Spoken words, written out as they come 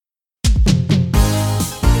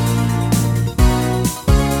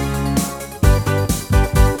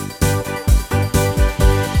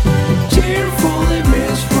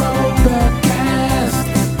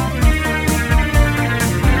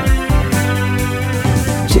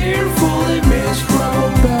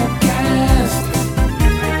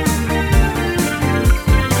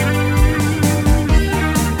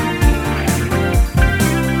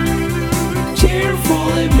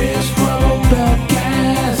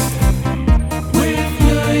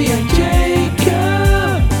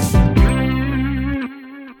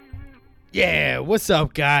What's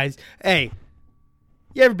up, guys? Hey,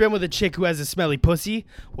 you ever been with a chick who has a smelly pussy?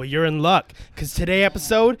 Well, you're in luck, because today's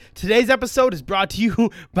episode is brought to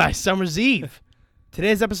you by Summer's Eve.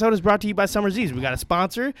 Today's episode is brought to you by Summer's Eve. We got a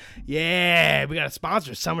sponsor. Yeah, we got a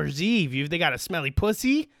sponsor, Summer's Eve. They got a smelly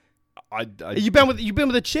pussy. You been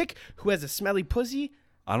with a chick who has a smelly pussy?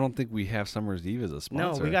 I don't think we have Summer's Eve as a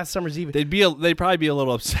sponsor. No, we got Summer's Eve. They'd probably be a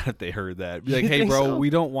little upset if they heard that. Be like, hey, bro, so? we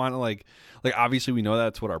don't want to like obviously we know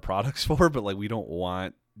that's what our product's for, but like we don't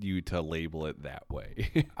want you to label it that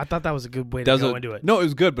way. I thought that was a good way to go into it. No, it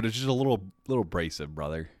was good, but it's just a little abrasive,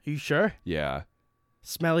 brother. You sure? Yeah.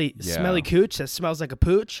 Smelly cooch that smells like a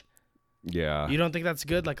pooch. Yeah. You don't think that's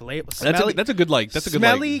good? Like a label? That's a good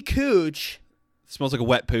smelly cooch. Smells like a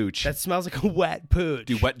wet pooch. That smells like a wet pooch.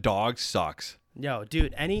 Dude, wet dog sucks. Yo,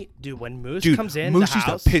 dude, when Moose comes in Moose the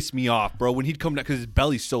house, used to piss me off, bro. When he'd come down, because his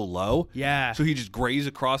belly's so low. Yeah. So he just grazed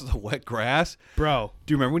across the wet grass. Bro.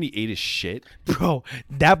 Do you remember when he ate his shit? Bro,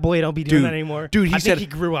 that boy don't be doing that anymore. Dude, I think he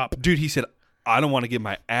grew up. Dude, he said, I don't want to get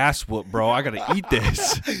my ass whooped, bro. I got to eat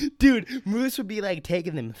this. Dude, Moose would be like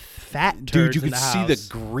taking them fat turds. Dude, you in could the see house.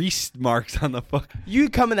 the grease marks on the fuck. You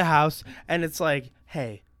come in the house, and it's like,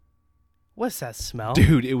 hey, what's that smell?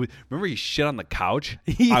 Dude, it was. Remember he shit on the couch?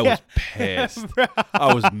 Yeah. I was pissed.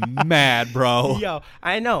 I was mad, bro. Yo,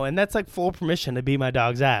 I know, and that's like full permission to beat my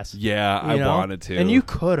dog's ass. Yeah, I wanted to. And you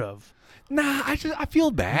could have. Nah, I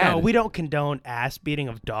feel bad. No, we don't condone ass beating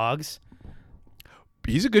of dogs.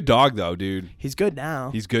 He's a good dog, though, dude. He's good now.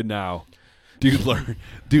 He's good now. Dude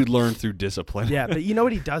learned through discipline. Yeah, but you know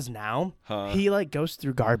what he does now? Huh? He like goes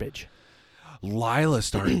through garbage. Lila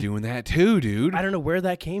started doing that too, dude. I don't know where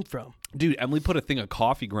that came from. Dude, Emily put a thing of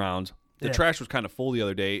coffee grounds. The Yeah. trash was kind of full the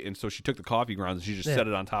other day, and so she took the coffee grounds and she just set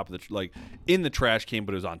it on top of in the trash can,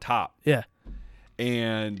 but it was on top. Yeah.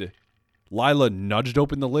 And Lila nudged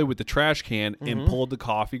open the lid with the trash can and pulled the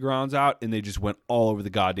coffee grounds out, and they just went all over the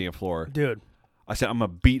goddamn floor. Dude. I said, I'm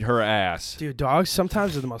going to beat her ass. Dude, dogs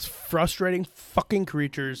sometimes are the most frustrating fucking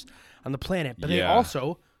creatures on the planet, but they Yeah.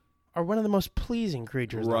 also are one of the most pleasing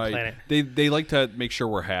creatures on the planet. They like to make sure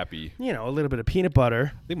we're happy. You know, a little bit of peanut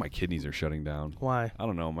butter. I think my kidneys are shutting down. Why? I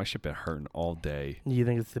don't know. My shit been hurting all day. You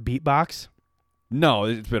think it's the Beatbox? No,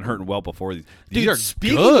 it's been hurting well before these. These Dude, are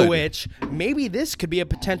speaking good. of which, maybe this could be a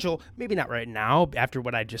potential, maybe not right now, after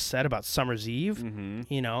what I just said about Summer's Eve,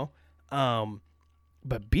 you know,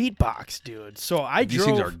 but Beatbox, dude. So These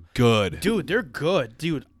things are good. Dude, they're good.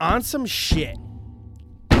 Dude, on some shit.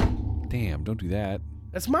 Damn, don't do that.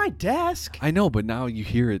 That's my desk. I know, but now you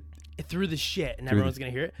hear it. Through the shit, and everyone's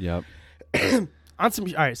going to hear it. Yep. On some,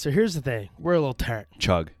 all right, so here's the thing. We're a little turnt.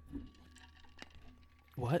 Chug.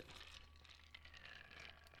 What?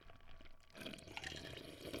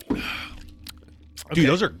 Dude,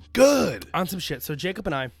 those are good. On some shit. So Jacob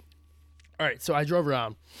and I, all right, so I drove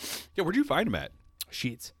around. Yeah, where'd you find them at?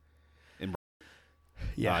 Sheets.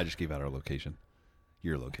 Yeah. I just gave out our location.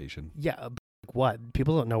 Your location. Yeah, what?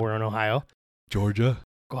 People don't know we're in Ohio. Georgia.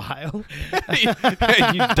 Ohio? You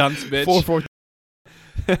dunce bitch. 4-4.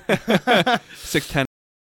 6'10".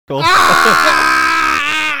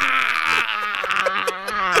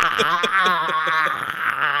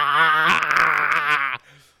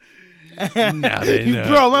 Now they know.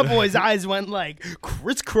 Bro, my boy's eyes went like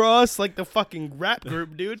crisscross like the fucking rap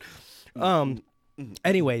group, dude.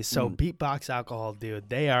 Anyway, so Beatbox alcohol, dude,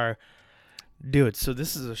 they are, dude. So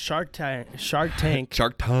this is a Shark Tank. Shark Tank.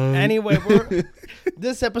 Anyway,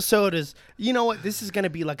 this episode is, you know what? This is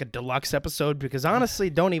gonna be like a deluxe episode because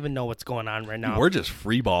honestly, don't even know what's going on right now. We're just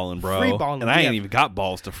free balling, bro. Free balling, and I ain't even got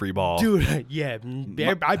balls to free ball, dude. Yeah,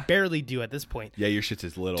 I barely do at this point. Yeah, your shit's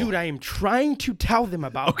is little, dude. I am trying to tell them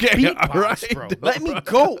about Okay, Beatbox, all right, bro. all Let me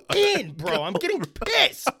go in, bro. I'm getting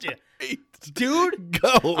pissed. Dude,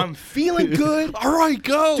 go. I'm feeling good. All right,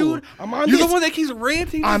 go. Dude, I'm on You're this. the one that keeps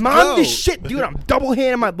ranting. I'm Just on go. this shit, dude. I'm double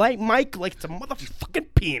handing my light mic like it's a motherfucking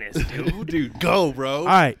penis, dude. Dude, go, bro. All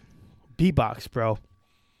right. Beatbox, bro.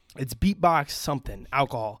 It's Beatbox something.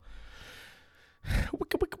 Alcohol.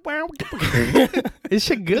 This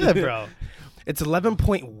shit good, bro. It's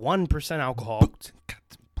 11.1% alcohol.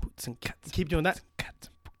 Keep doing that.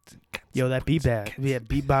 Yo, that beat bag. We have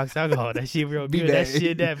Beatbox alcohol. That shit real good. That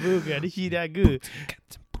shit that booga. That shit that good.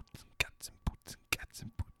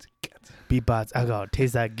 Beatbox alcohol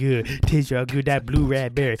tastes that good. Tastes real good. That blue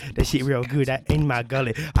raspberry. That shit real good. That in my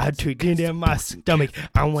gullet. I took it in my stomach.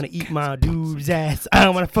 I want to eat my dude's ass. I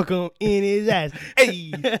want to fuck him in his ass.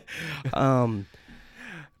 Hey.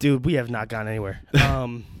 Dude, we have not gone anywhere.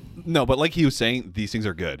 No, but like he was saying, these things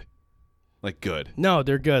are good. Like good. No,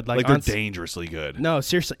 they're good. Like they're dangerously good. No,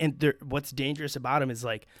 seriously. And what's dangerous about them is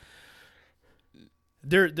like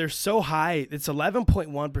They're so high. It's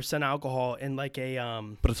 11.1% alcohol and like a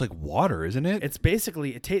But it's like water, isn't it? It's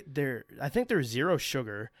basically I think they're zero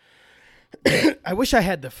sugar. I wish I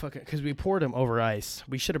had the fucking because we poured them over ice.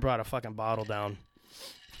 We should have brought a fucking bottle down.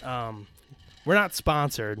 We're not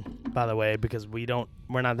sponsored, by the way, because we're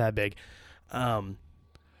not that big.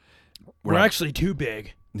 We're actually too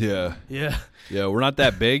big. Yeah. Yeah. Yeah, we're not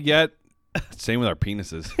that big yet. Same with our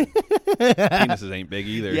penises. Penises ain't big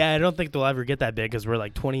either. Yeah, I don't think they'll ever get that big because we're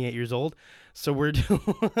like 28 years old. So we're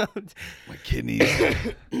My kidneys.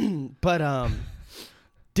 But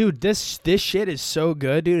dude, this shit is so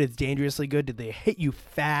good, dude. It's dangerously good. Did they hit you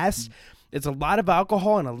fast? It's a lot of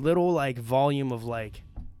alcohol and a little like volume of like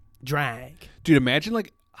drag. Dude, imagine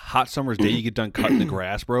like hot summer's day, you get done cutting the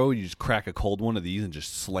grass, bro. You just crack a cold one of these and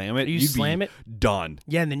just slam it. You'd slam be it? Done.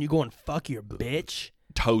 Yeah, and then you go and fuck your bitch.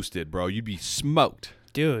 Toasted, bro. You'd be smoked.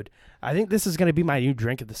 Dude, I think this is going to be my new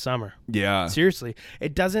drink of the summer. Yeah. Seriously.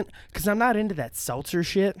 It doesn't, because I'm not into that seltzer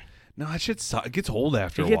shit. No, that shit it gets old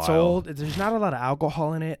after a while. It gets old. There's not a lot of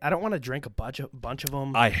alcohol in it. I don't want to drink a bunch of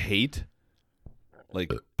them. I hate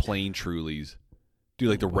like plain Trulies. Dude,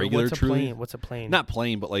 like the regular Truly. What's a plain? Not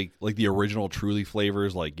plain, but like the original Truly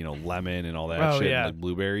flavors, like, you know, lemon and all that shit, yeah. and like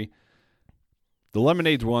blueberry. The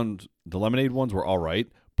lemonade ones were all right,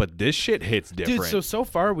 but this shit hits different. Dude, so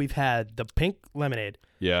far we've had the pink lemonade.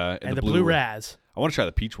 Yeah, and the blue raz. I want to try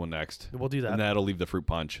the peach one next. We'll do that. And that'll leave the fruit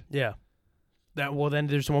punch. Yeah. Then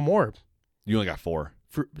there's one more. You only got 4.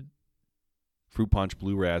 Fruit punch,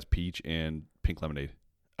 blue raz, peach, and pink lemonade.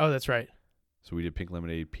 Oh, that's right. So we did pink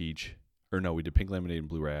lemonade, peach. Or no, we did pink lemonade and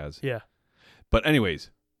blue raz. Yeah. But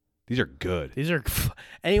anyways, these are good.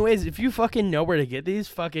 Anyways, if you fucking know where to get these,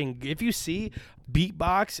 if you see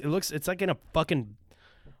Beatbox, it's like in a fucking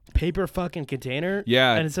paper fucking container.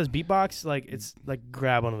 Yeah. And it says Beatbox, like it's like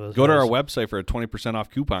grab one of those. Go to our website for a 20% off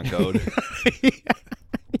coupon code.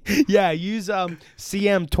 Yeah, use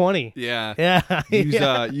CM20. Yeah.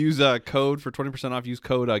 Yeah. Use code for 20% off. Use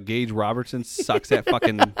code Gage Robertson sucks at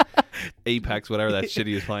fucking Apex, whatever that shit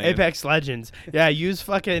he is playing. Apex Legends. Yeah, use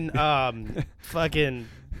fucking fucking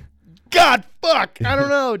God fuck. I don't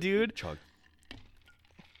know, dude. Chug.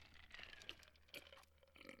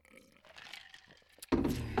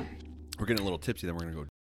 We're getting a little tipsy, then we're gonna go.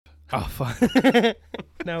 Oh fuck.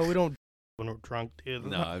 No, we don't when we're drunk, dude.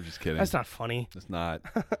 No, I'm just kidding. That's not funny. It's not.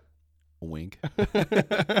 A wink.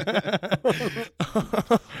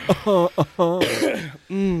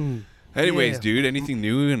 Anyways, dude, anything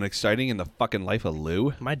new and exciting in the fucking life of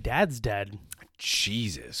Lou? My dad's dead.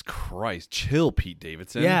 Jesus Christ. Chill, Pete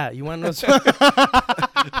Davidson. Yeah, you want to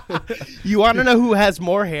know? You want to know who has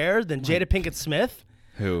more hair than Jada Pinkett Smith?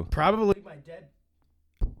 Who? Probably my dad.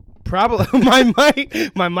 Probably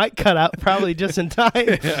my mic cut out probably just in time.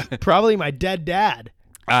 Yeah. Probably my dead dad.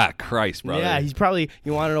 Ah, Christ, brother. Yeah, he's probably.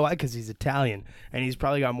 You want to know why? Because he's Italian, and he's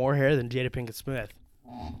probably got more hair than Jada Pinkett Smith.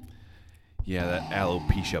 Yeah, that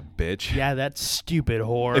alopecia bitch. Yeah, that stupid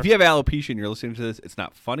whore. If you have alopecia and you're listening to this, it's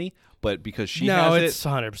not funny, but because she has it, it's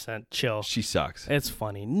 100% chill. She sucks. It's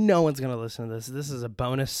funny. No one's gonna listen to this. This is a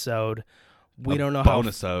bonus-sode. We don't know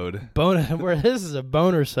bonus-ode. This is a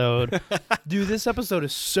boner-sode. Dude, this episode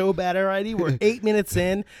is so bad already. We're 8 minutes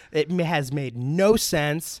in. It has made no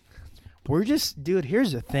sense. We're just, dude,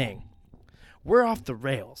 here's the thing. We're off the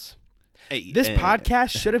rails. This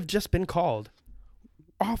podcast should have just been called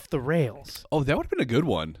Off the Rails. Oh, that would have been a good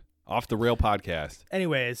one. Off the Rail podcast.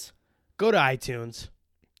 Anyways, go to iTunes.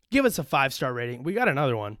 Give us a 5-star rating. We got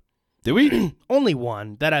another one. Did we? Only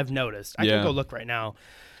one that I've noticed. I can go look right now.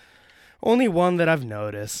 Only one that I've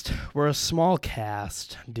noticed. We're a small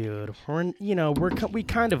cast, dude. We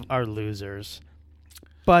kind of are losers.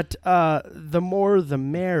 But the more the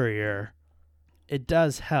merrier. It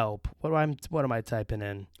does help. What am I typing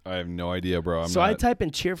in? I have no idea, bro. I type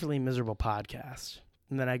in cheerfully miserable podcast.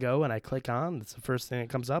 And then I go and I click on. That's the first thing that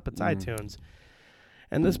comes up. It's iTunes.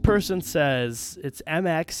 And this person says it's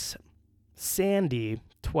MX Sandy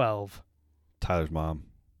 12. Tyler's mom.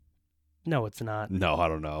 No, it's not. No, I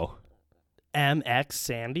don't know. MX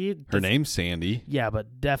Sandy. Her name's Sandy. Yeah,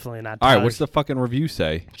 but definitely not. All Tyler's. right, what's the fucking review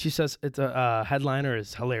say? She says it's a headliner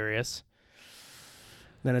is hilarious.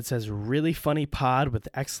 Then it says really funny pod with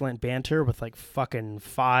excellent banter with like fucking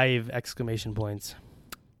 5 exclamation points.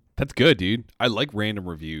 That's good, dude. I like random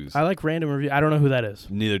reviews. I like random reviews. I don't know who that is.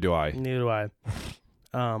 Neither do I. Neither do I.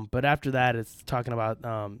 But after that, it's talking about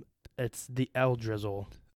it's the L Drizzle.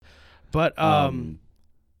 But and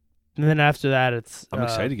then after that, it's I'm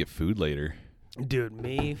excited to get food later. Dude,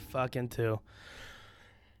 me fucking too.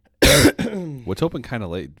 What's open kind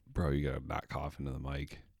of late, bro? You gotta not cough into the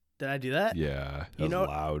mic. Did I do that? Yeah, that was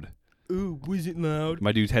loud. ooh, was it loud?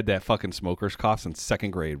 My dude's had that fucking smoker's cough since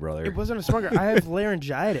 2nd grade, brother. It wasn't a smoker. I have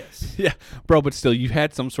laryngitis. Yeah, bro, but still, you've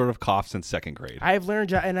had some sort of cough since 2nd grade. I have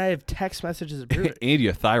laryngitis, and I have text messages to prove it. And you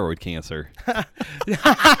have thyroid cancer.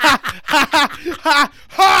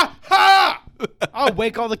 I'll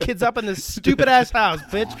wake all the kids up in this stupid ass house,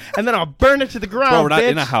 bitch, and then I'll burn it to the ground. Bro, we're not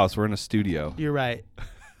bitch. in a house. We're in a studio. You're right.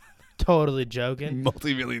 Totally joking.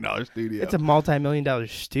 Multi-million-dollar studio. It's a multi-million-dollar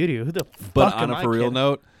studio. Who the But fuck on am a I for real kidding?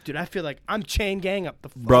 note, Dude, I feel like I'm chain gang up the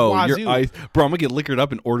bro, wazoo. bro, I'm gonna get liquored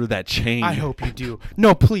up and order that chain. I hope you do.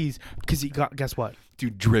 No, please, because guess what?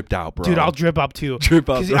 Dude, dripped out, bro. Dude, I'll drip up too. Drip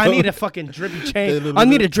up, bro. I need a fucking drippy chain. I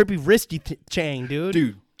need a drippy wristy chain, dude.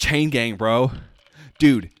 Dude, chain gang, bro.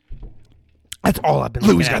 Dude, that's all I've been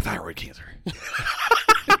Louis looking got at. thyroid cancer.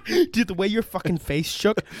 Dude, the way your fucking face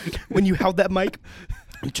shook when you held that mic,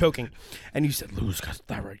 I'm choking, and you said Lou's got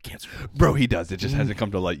thyroid cancer. Bro, he does. It just hasn't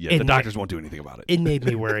come to light yet. The doctors won't do anything about it. It made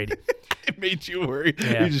me worried. It made you worried.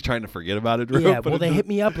 Yeah. You're just trying to forget about it, bro. Yeah, well, they hit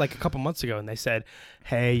me up like a couple months ago, and they said,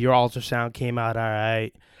 hey, your ultrasound came out all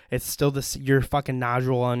right. It's still your fucking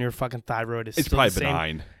nodule on your fucking thyroid is It's still probably the same.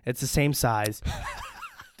 benign. It's the same size.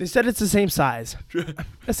 They said it's the same size.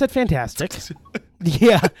 I said, fantastic.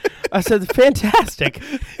 Yeah. I said, fantastic.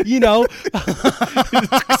 You know.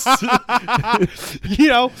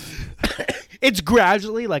 It's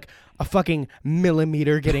gradually like a fucking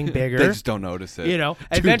millimeter getting bigger. They just don't notice it. You know.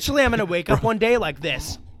 Eventually, I'm going to wake up one day like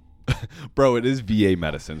this. Bro, it is VA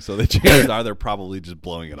medicine, so the chances are they're probably just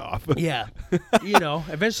blowing it off. Yeah. You know,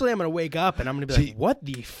 eventually I'm going to wake up and I'm going to be like, what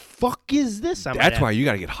the fuck is this? That's why you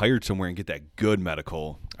got to get hired somewhere and get that good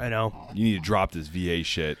medical. I know. You need to drop this VA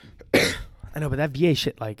shit. I know, but that VA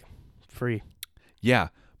shit, like, free. Yeah,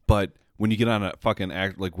 but when you get on a fucking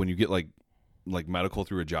act, like when you get like medical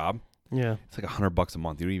through a job, Yeah. it's like $100 a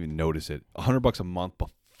month. You don't even notice it. $100 a month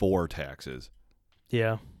before taxes.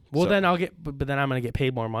 Yeah. Well, So- then I'll get, but then I'm going to get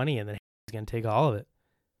paid more money and then he's going to take all of it.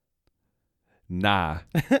 Nah.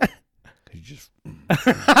 You just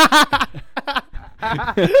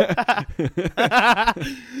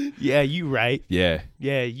Yeah, you right. yeah.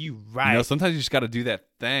 Yeah, you right. You know, sometimes you just got to do that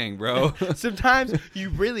thing, bro. Sometimes you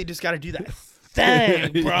really just got to do that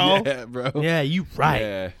thing, bro. Yeah, bro. Yeah, you right.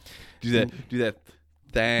 Yeah. Do that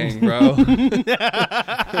thing, bro.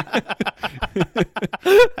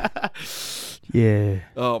 Yeah.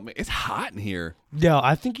 Oh man, it's hot in here. No,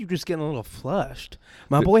 I think you're just getting a little flushed.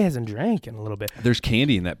 My boy hasn't drank in a little bit. There's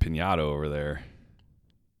candy in that piñata over there.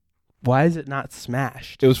 Why is it not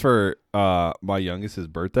smashed? It was for my youngest's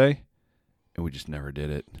birthday, and we just never did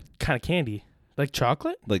it. Kind of candy? Like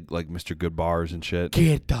chocolate? Like Mr. Good bars and shit.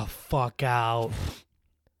 Get the fuck out.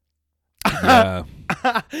 Yeah.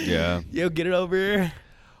 Yeah. Yo, get it over here.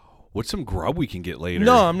 What's some grub we can get later?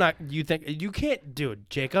 No, I'm not. You think you can't do it,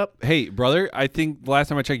 Jacob? Hey, brother, I think the last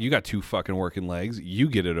time I checked, you got 2 fucking working legs. You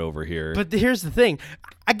get it over here. But here's the thing.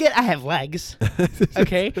 I have legs.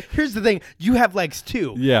 Okay? Here's the thing. You have legs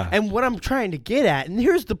too. Yeah. And what I'm trying to get at, and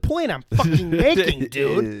here's the point I'm fucking making,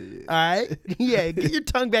 dude. All right? Yeah, get your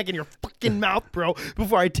tongue back in your fucking mouth, bro,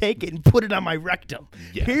 before I take it and put it on my rectum.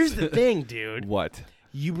 Yes. Here's the thing, dude. What?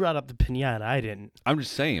 You brought up the piñata. I didn't. I'm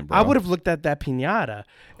just saying, bro. I would have looked at that piñata,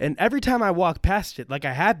 and every time I walk past it, like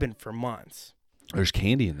I have been for months, There's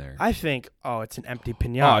candy in there. I think, oh, it's an empty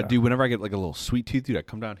piñata. Oh, dude, whenever I get like a little sweet tooth, dude, I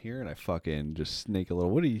come down here and I fucking just snake a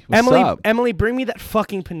little. What's up? Emily, bring me that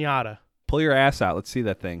fucking piñata. Pull your ass out. Let's see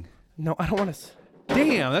that thing. No, I don't want to.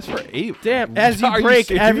 Damn, that's for 8. Damn, as Are you break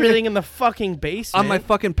serious? everything in the fucking basement. On my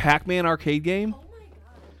fucking Pac-Man arcade game?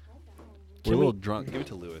 We're a we- little drunk. Give it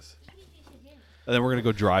to Lewis. And then we're going to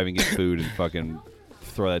go drive and get food and fucking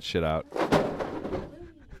throw that shit out.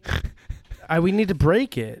 We need to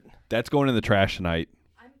break it. That's going in the trash tonight.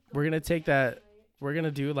 We're going to take that. We're going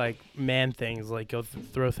to do like man things, like go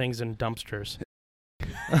throw things in dumpsters.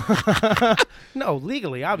 No,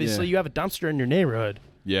 legally. Obviously, Yeah. you have a dumpster in your neighborhood.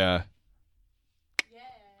 Yeah.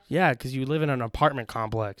 Yeah, because you live in an apartment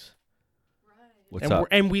complex. What's and up?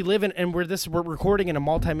 We're recording in a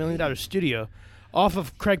multi-million-dollar studio off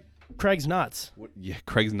of Craig's nuts. Yeah,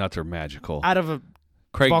 Craig's nuts are magical. Out of a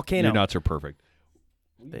Craig, volcano. your nuts are perfect.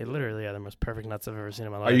 They literally are the most perfect nuts I've ever seen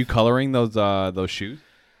in my life. Are you coloring those shoes?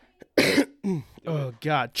 Oh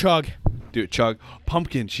God, chug. Dude, Chug.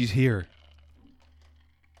 Pumpkin, she's here.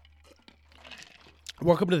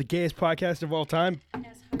 Welcome to the gayest podcast of all time.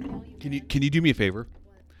 Can you do me a favor?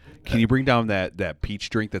 Can you bring down that peach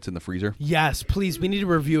drink that's in the freezer? Yes, please. We need to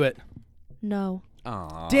review it. No.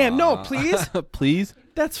 Aww. Damn, no, please. Please?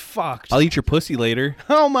 That's fucked. I'll eat your pussy later.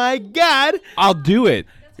 Oh my God. I'll do it.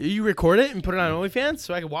 You record it and put it on OnlyFans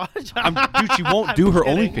so I can watch? Dude, she won't do her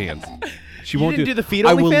OnlyFans. She won't didn't do the feed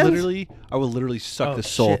I OnlyFans? will literally suck the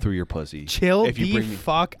soul through your pussy. Chill if you the bring me,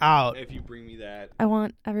 fuck out. If you bring me that. I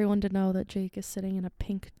want everyone to know that Jake is sitting in a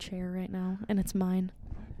pink chair right now, and it's mine.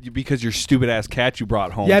 Because your stupid ass cat you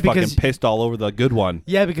brought home Yeah, fucking because- pissed all over the good one.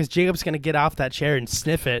 Yeah, because Jacob's going to get off that chair and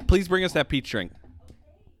sniff it. Please bring us that peach drink.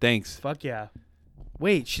 Thanks. Fuck yeah.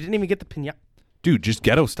 Wait, she didn't even get the pinata. Dude, just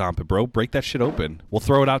ghetto stomp it, bro. Break that shit open. We'll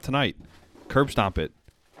throw it out tonight. Curb stomp it.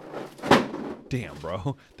 Damn,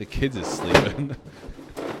 bro. The kids is sleeping.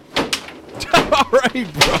 All right,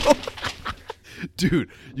 bro. Dude,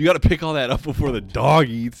 you got to pick all that up before the dog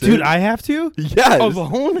eats it. Dude, I have to? Yes.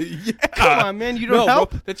 Alone? Yeah. Come on, man. You don't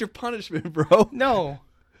help? Bro, that's your punishment, bro. No.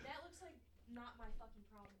 That looks like not my fucking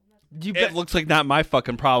problem. You It looks like not my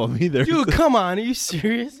fucking problem either. Dude, come on. Are you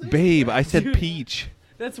serious? Babe, I said Dude. peach.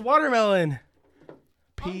 That's watermelon.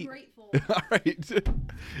 Ungrateful. All right.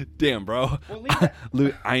 Damn, bro. Well, leave that.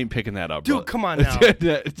 Luke, I ain't picking that up, Dude, bro. come on now.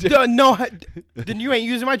 No, then you ain't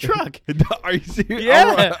using my truck. Are you serious?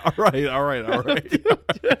 Yeah. All right.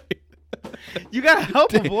 You gotta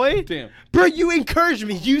help him, boy. Damn. Bro, you encouraged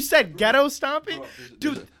me. You said ghetto stomp it.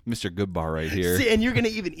 Dude, Mr. Goodbar right here. see, and you're gonna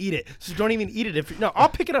even eat it. So don't even eat it. No, I'll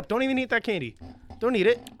pick it up. Don't even eat that candy. Don't eat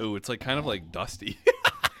it. Ooh, it's like kind of like dusty.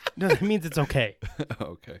 No, that means it's okay.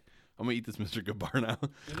 Okay. I'm going to eat this Mr. Goodbar now.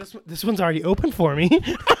 This one's already open for me.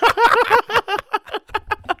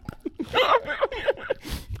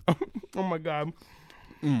 Oh my god.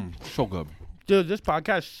 So good. Dude, this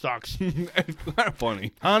podcast sucks. It's kind of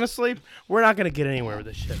funny. Honestly, we're not gonna get anywhere with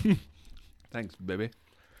this shit. Thanks, baby.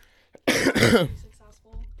 Successful.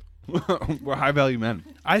 We're high value men.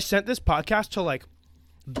 I sent this podcast to like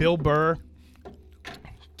Bill Burr,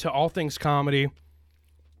 to All Things Comedy.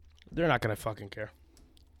 They're not gonna fucking care.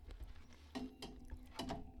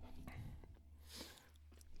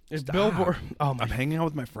 Is Bill Burr? Oh my! I'm hanging out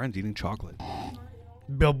with my friends eating chocolate.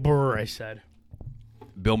 Bill Burr, I said.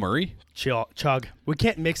 Bill Murray? Chug. We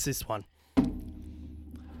can't mix this one.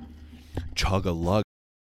 Chug a lug.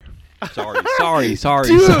 Sorry.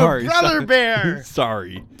 Dude, Brother Bear.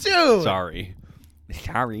 Sorry. Dude. Sorry.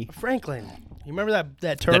 Franklin. You remember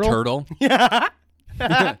that turtle? That turtle?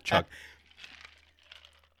 Yeah. Chug.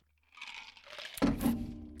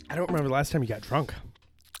 I don't remember the last time you got drunk.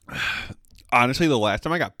 Honestly, the last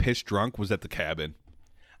time I got pissed drunk was at the cabin.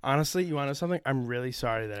 Honestly, you want to know something? I'm really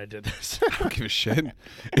sorry that I did this. I don't give a shit.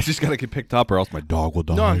 It's just got to get picked up or else my dog will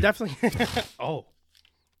die. No, I'm definitely. Oh.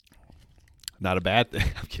 Not a bad thing.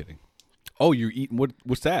 I'm kidding. Oh, you're eating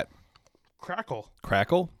what's that? Crackle.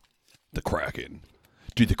 Crackle? The Kraken.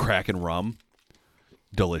 Dude, the Kraken rum.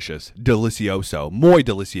 Delicious. Delicioso. Muy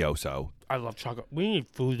delicioso. I love chocolate. We need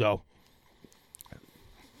food, though.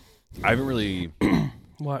 I haven't really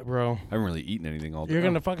What, bro? eaten anything all day. You're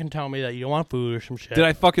going to fucking tell me that you don't want food or some shit. Did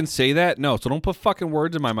I fucking say that? No, so don't put fucking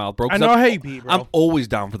words in my mouth, bro. 'cause I know how you be, bro. I'm always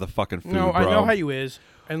down for the fucking food, No, bro. I know how you is.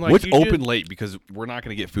 And like, What's you open just- late? Because we're not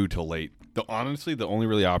going to get food till late. Honestly, the only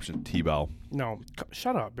really option is T-Bell. No,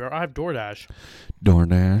 shut up, bro. I have DoorDash.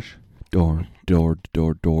 DoorDash. Door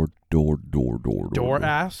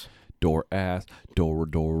Ass? Door ass.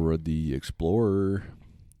 Dora the Explorer.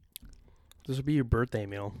 This will be your birthday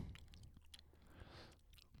meal.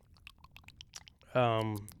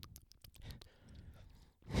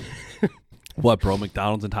 What, bro?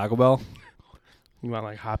 McDonald's and Taco Bell? You want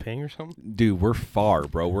like hot ping or something? Dude, we're far,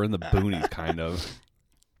 bro. We're in the boonies, kind of.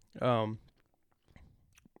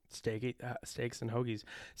 Steaks and hoagies.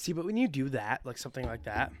 See, but when you do that, like something like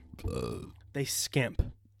that, they skimp.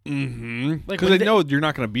 Mm-hmm. Like, Because when they they- know you're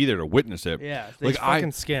not going to be there to witness it. Yeah, they Like,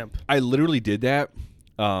 fucking skimp. I literally did that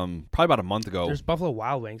probably about a month ago. There's Buffalo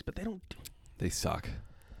Wild Wings, but they don't do. They suck.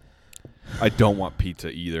 I don't want pizza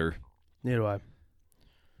either. Neither do I.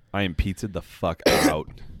 I am pizzaed the fuck out.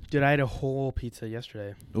 Dude, I had a whole pizza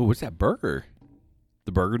yesterday. Oh, what's that burger?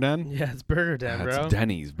 The Burger Den? Yeah, it's Burger Den, That's bro.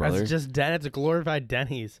 Denny's, brother. That's just It's a glorified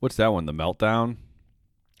Denny's. What's that one? The Meltdown?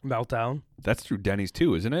 Meltdown. That's through Denny's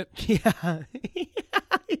too, isn't it? Yeah.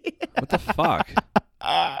 What the fuck?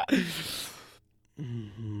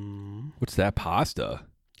 Mm-hmm. What's that pasta?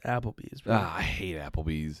 Applebee's, bro. Ah, I hate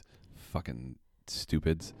Applebee's. Fucking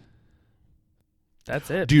stupids. That's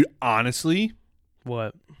it. Dude, honestly,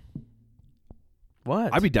 What?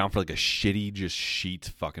 What? I'd be down for like a shitty just Sheets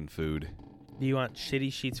fucking food. Do you want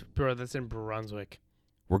shitty sheets? Bro, that's in Brunswick.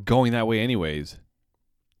 We're going that way anyways.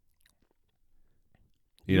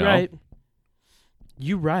 You know? Right.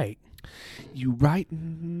 You right. You right,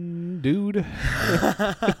 dude?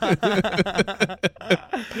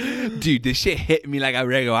 Dude, this shit hit me like a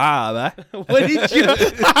regular, man. What did you?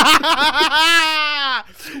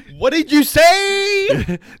 What did you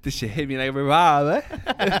say? This shit hit me like a regular,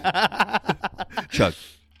 man. Chuck.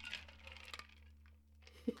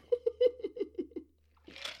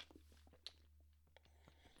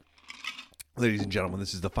 Ladies and gentlemen,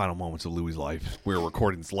 this is the final moments of Louis' life. We're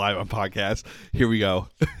recording this live on podcast. Here we go.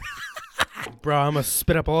 Bro, I'm going to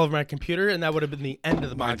spit up all over my computer, and that would have been the end of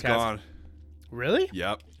the Mine's podcast. gone. Really?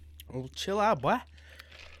 Yep. Well, chill out, boy.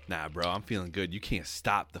 Nah, bro, I'm feeling good. You can't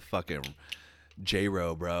stop the fucking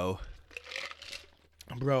J-Ro, bro.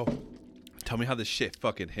 Bro, Tell me how this shit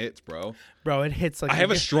fucking hits, bro. it hits like I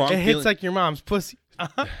have a strong It hits feeling- like your mom's pussy.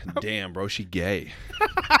 Damn, bro, she gay.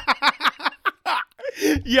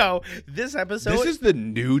 Yo, this episode. This is the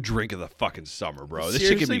new drink of the fucking summer, bro. This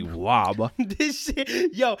shit can be Seriously? wob. this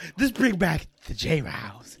shit. Yo, this bring back the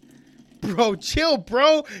J-Rouse. Bro, chill,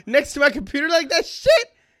 bro. Next to my computer like that shit.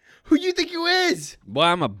 Who you think you is? Boy,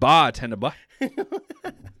 I'm a bartender, boy.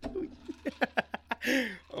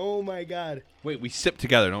 Oh my god. Wait, we sip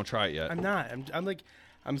together. Don't try it yet. I'm not.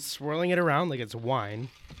 I'm swirling it around like it's wine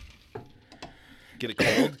Get it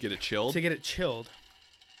cold. Get it chilled. to get it chilled.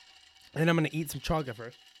 And I'm gonna eat some chocolate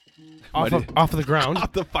first. Why Off of the ground.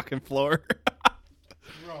 Off the fucking floor.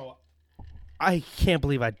 Bro, I can't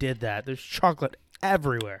believe I did that. There's chocolate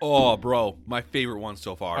everywhere. Oh, bro, my favorite one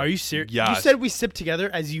so far. Are you serious? Yes. You said we sip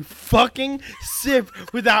together as you fucking sip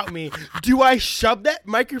without me. Do I shove that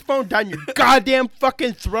microphone down your goddamn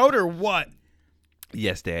fucking throat or what?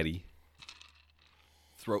 Yes, daddy.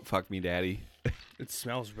 Throat fuck me, daddy. It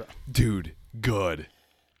smells, bro. Dude, good.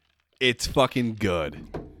 It's fucking good.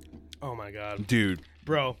 Oh my god. Dude,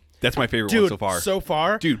 Bro. that's my favorite Dude, one so far. so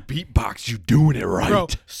far. Dude, Beatbox, you doing it right. Bro,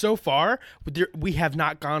 so far, we have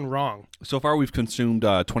not gone wrong. So far, we've consumed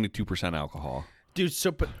 22% alcohol. Dude,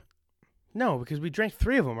 no, because we drank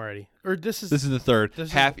 3 of them already. Or this is This is the third. This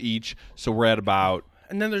is- Half each, so we're at about...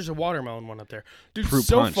 and then there's a watermelon one up there. Dude, Fruit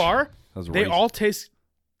so punch. far, That was they racist. all taste.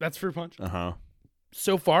 That's fruit punch. Uh-huh.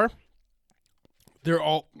 So far, they're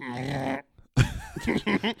all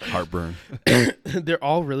Heartburn. they're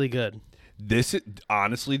all really good. This is,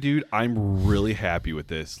 honestly, dude, I'm really happy with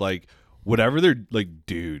this. Like, whatever they're like,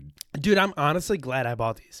 dude, Dude, I'm honestly glad I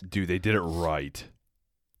bought these they did it right.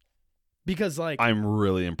 because like I'm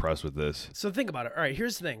really impressed with this. so think about it. All right,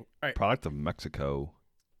 here's the thing. All right. Product of Mexico.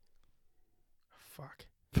 Fuck.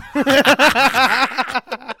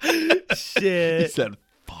 He Shit. said,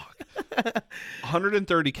 fuck.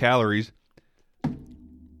 130 calories.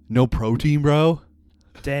 No protein, bro.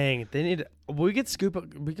 Dang, they need we could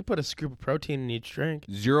put a scoop of protein in each drink.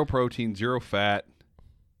 Zero protein, zero fat.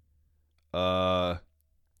 There's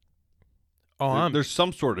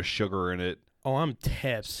some sort of sugar in it. I'm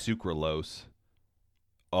tips. Sucralose.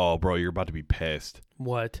 Oh, bro, you're about to be pissed.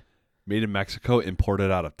 What? Made in Mexico,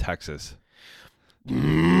 imported out of Texas.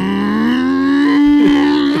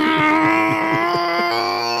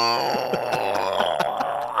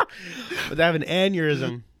 But I have an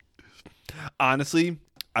aneurysm. Honestly,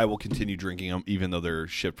 I will continue drinking them even though they're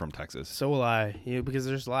shipped from Texas. So will I. Because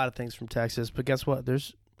there's a lot of things from Texas, but guess what?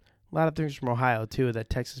 There's a lot of things from Ohio too that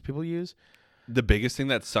Texas people use. The biggest thing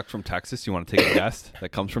that sucked from Texas, you want to take a guess? That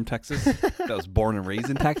comes from Texas? That was born and raised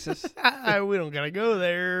in Texas? We don't gotta go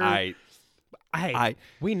there.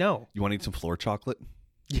 We know. You want to eat some floor chocolate?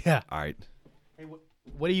 Yeah. All right. Hey,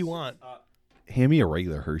 what do you want? Hand me a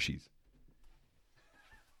regular Hershey's.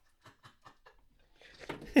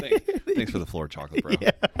 Thanks for the floor chocolate, bro.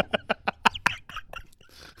 Yeah.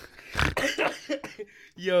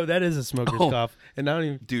 Yo, that is a smoker's cough, and I don't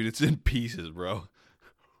even. Dude, it's in pieces, bro.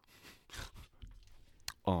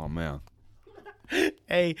 Oh, man.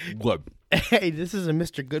 Hey, What? hey, this is a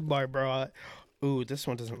Mr. Goodbar, bro. Ooh, this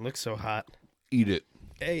one doesn't look so hot. Eat it.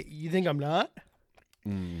 Hey, you think I'm not?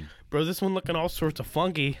 Bro, this one looking all sorts of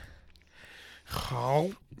funky.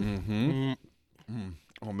 Oh. Mm-hmm.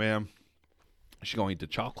 Oh, man. She gonna eat the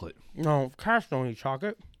chocolate. No, Cash don't eat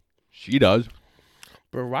chocolate. She does.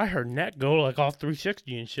 Bro, why her neck go like all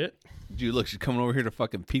 360 and shit? Dude, look, she's coming over here to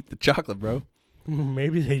fucking peep the chocolate, bro.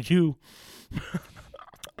 Maybe they do.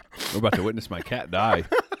 We're about to witness my cat die.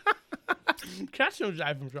 Cats don't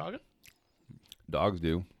die from chocolate. Dogs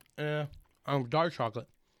do. Yeah, dark chocolate.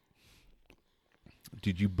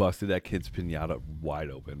 Dude, you busted that kid's pinata wide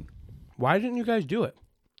open. Why didn't you guys do it?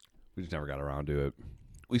 We just never got around to it.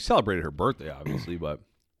 We celebrated her birthday, obviously, but...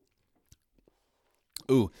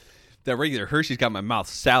 Ooh, that regular Hershey's got my mouth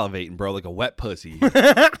salivating, bro, like a wet pussy.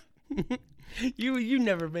 You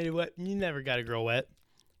never made it wet. You never got a girl wet.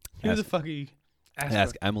 Who the fuck are you?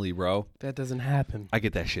 Ask Emily, bro. That doesn't happen. I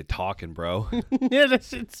get that shit talking, bro. Yeah, that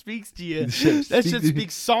shit speaks to you. That shit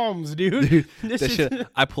speaks psalms, dude. Dude, that shit,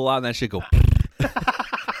 I pull out and that shit go.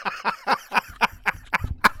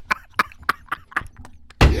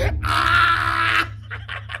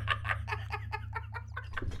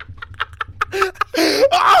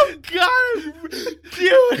 Oh God,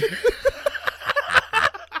 dude.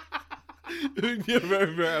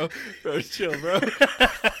 bro, chill, bro.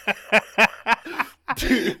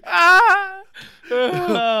 Dude.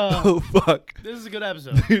 Oh fuck! This is a good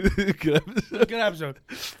episode. Good episode. Good episode.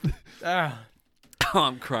 Oh,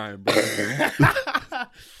 I'm crying, bro.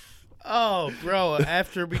 Oh, bro!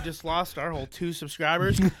 After we just lost our whole 2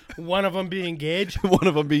 subscribers, one of them being Gage, One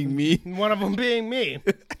of them being me. one of them being me.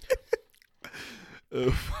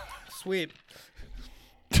 Sweet,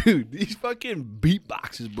 dude. These fucking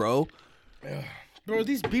beatboxes, bro. bro.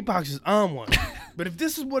 These beatboxes, I'm one. But if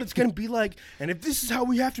this is what it's gonna be like, and if this is how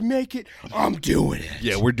we have to make it, I'm doing it.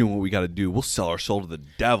 Yeah, we're doing what we got to do. We'll sell our soul to the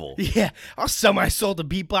devil. Yeah, I'll sell my soul to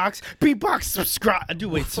Beatbox. Beatbox, subscribe.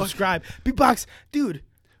 Dude, wait, subscribe. Beatbox, dude.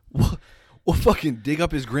 We'll fucking dig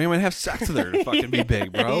up his grandma and have sex with her to fucking be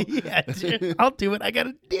big, bro. Yeah, dude. I'll do what I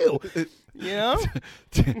gotta do. You know?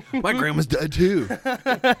 My grandma's dead too.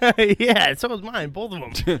 Yeah, so is mine. Both of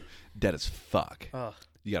them. Dead as fuck. Ugh.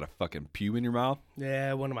 You got a fucking pew in your mouth?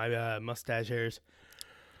 Yeah, one of my mustache hairs.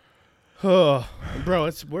 Oh,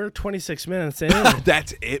 bro, we're 26 minutes in,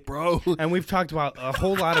 That's it, bro. and we've talked about a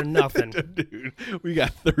whole lot of nothing. Dude, we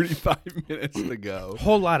got 35 minutes to go.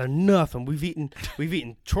 Whole lot of nothing. We've eaten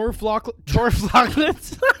chorflocklets.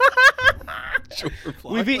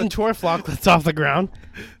 We've eaten chorflocklets off the ground.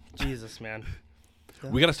 Jesus, man.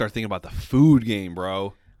 We got to start thinking about the food game,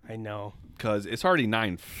 bro. I know. Because it's already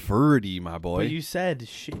 9:30, my boy. But you said,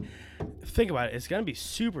 think about it. It's going to be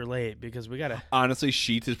super late because we got to. Honestly,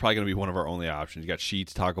 Sheets is probably going to be one of our only options. You got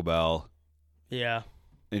Sheets, Taco Bell. Yeah.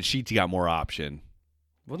 And Sheets, you got more option.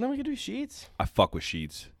 Well, then we could do Sheets. I fuck with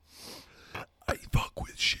Sheets. I fuck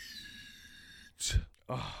with Sheets.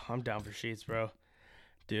 Oh, I'm down for Sheets, bro.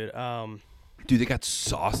 Dude, Dude, they got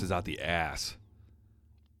sauces out the ass.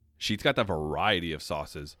 Sheets got the variety of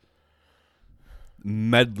sauces.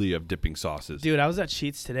 Medley of dipping sauces. Dude, I was at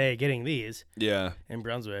Sheets today getting these. Yeah. In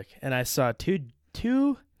Brunswick, and I saw two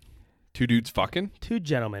dudes fucking? two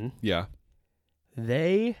gentlemen. Yeah.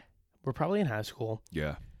 They were probably in high school.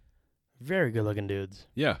 Yeah. Very good looking dudes.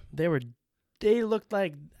 Yeah. They looked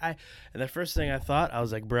like and the first thing I thought, I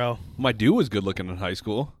was like, bro. My dude was good looking in high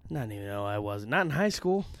school. Not even know I was. Not in high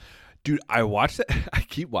school. Dude, I watched that. I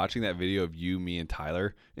keep watching that video of you, me, and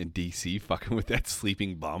Tyler in DC fucking with that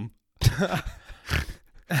sleeping bum.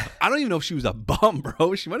 I don't even know if she was a bum,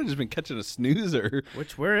 bro. She might have just been catching a snoozer.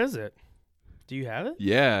 Where is it? Do you have it?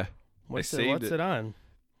 Yeah. What's saved it on?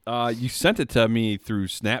 You sent it to me through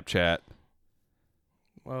Snapchat.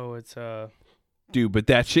 Oh, it's Dude, but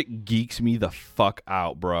that shit geeks me the fuck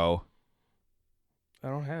out, bro. I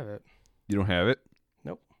don't have it. You don't have it?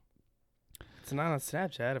 Nope. It's not on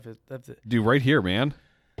Snapchat. If it Dude, right here, man.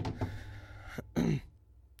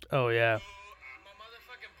 Oh yeah. My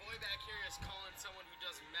motherfucking boy back here is calling someone who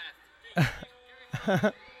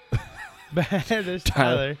does meth. There's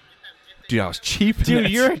Tyler. Dude, I was cheap. Dude,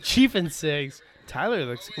 you're a chief in SIGs.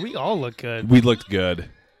 Tyler we all look good. We looked good.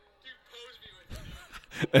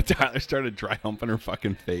 And Tyler started dry humping her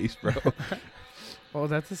fucking face, bro.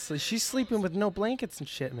 Oh, she's sleeping with no blankets and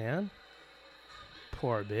shit, man.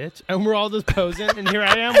 Poor bitch. And we're all just posing, and here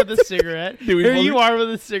I am with a cigarette. Dude, here you are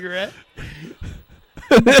with a cigarette.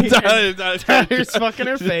 Tyler's fucking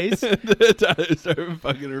her face. Tyler started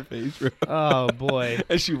fucking her face, bro. Oh, boy.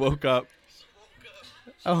 And she woke up.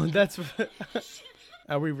 Oh, that's...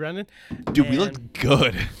 Are we running? Dude, we looked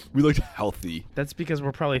good. We looked healthy. That's because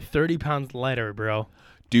we're probably 30 pounds lighter, bro.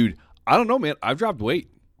 Dude, I don't know, man. I've dropped weight.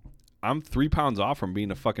 I'm 3 pounds off from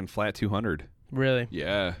being a fucking flat 200. Really?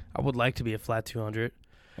 Yeah. I would like to be a flat 200.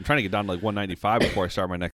 I'm trying to get down to like 195 before I start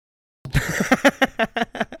my next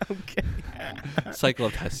Okay. cycle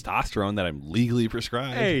of testosterone that I'm legally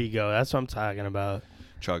prescribed. There you go. That's what I'm talking about.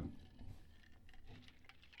 Chug.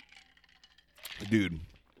 Dude,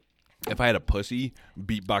 if I had a pussy,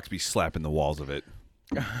 Beatbox be slapping the walls of it.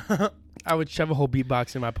 I would shove a whole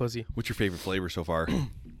beatbox in my pussy. What's your favorite flavor so far?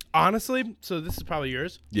 Honestly, so this is probably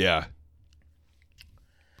yours. Yeah.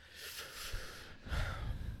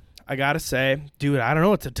 I gotta say, dude, I don't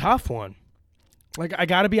know. It's a tough one. Like, I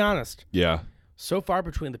gotta be honest. Yeah. So far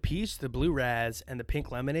between the peach, the blue raz, and the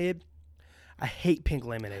pink lemonade, I hate pink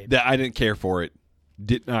lemonade. That I didn't care for it.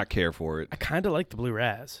 Did not care for it. I kind of like the blue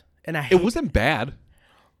raz, and I hate, It wasn't bad.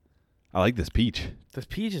 I like this peach. This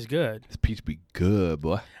peach is good. This peach be good,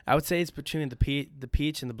 boy. I would say it's between the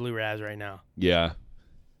peach and the blue raz right now. Yeah.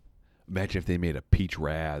 Imagine if they made a peach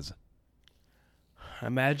raz.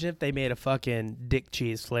 Imagine if they made a fucking dick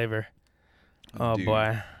cheese flavor. Oh, Dude.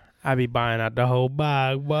 boy. I'd be buying out the whole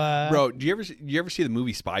bag, boy. Bro, do you ever see the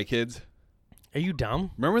movie Spy Kids? Are you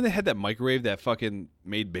dumb? Remember when they had that microwave that fucking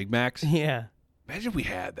made Big Macs? Yeah. Imagine if we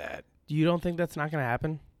had that. You don't think that's not going to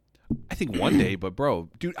happen? I think one day, but bro,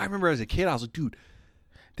 dude, I remember as a kid, I was like, dude,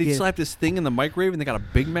 they Yeah. slap this thing in the microwave and they got a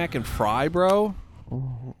Big Mac and fry, bro.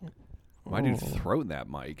 My dude throating that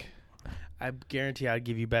mic. I guarantee I'd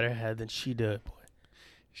give you better head than she did, boy.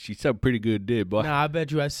 She sucked pretty good, did boy. Nah, I bet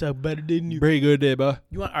you I suck better than you. Pretty good, did boy.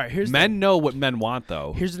 You want? All right, here's Men know what men want,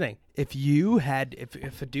 though. Here's the thing. If you had,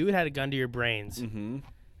 if a dude had a gun to your brains Mm-hmm.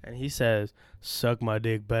 and he says, "Suck my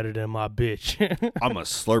dick better than my bitch," I'm gonna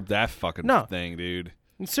slurp that fucking No. thing, dude.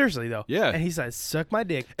 seriously though, Yeah. and he says, "Suck my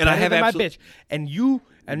dick," And I better have than my absolute- bitch,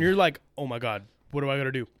 and you're like, "Oh my god, what do I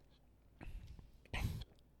gotta do?"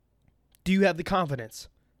 Do you have the confidence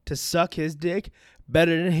to suck his dick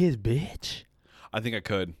better than his bitch? I think I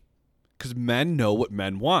could, because men know what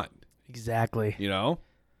men want. Exactly. You know?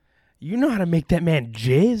 You know how to make that man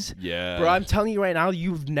jizz. Yeah. Bro, I'm telling you right now,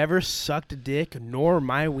 you've never sucked a dick nor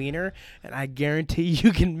my wiener, and I guarantee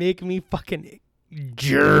you can make me fucking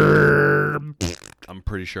germ. I'm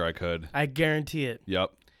pretty sure I could. I guarantee it.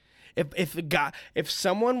 Yep. If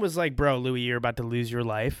someone was like, "Bro, Louis, you're about to lose your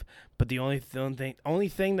life," but the only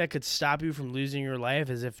thing that could stop you from losing your life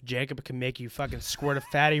is if Jacob can make you fucking squirt a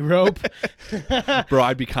fatty rope. Bro,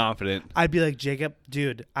 I'd be confident. I'd be like, "Jacob,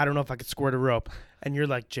 dude, I don't know if I could squirt a rope," and you're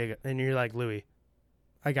like, "Jacob," and you're like, "Louis,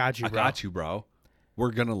 I got you, I bro." got you, bro.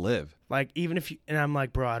 We're gonna live. Like, even if you, and I'm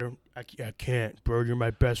like, "Bro, I can't, bro. You're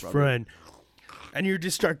my best friend." And you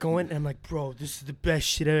just start going, and I'm like, "Bro, this is the best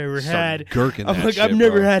shit I've ever had." Gurking I'm that like, shit, "I've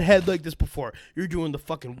never bro. had head like this before." You're doing the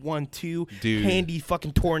fucking 1-2 Dude. handy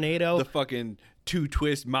fucking tornado. The fucking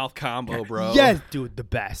 2-twist mouth combo, bro. Yes, dude, the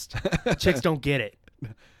best. Chicks don't get it.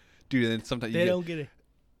 Dude, and then sometimes They you don't get it.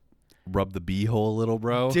 rub the beehole a little,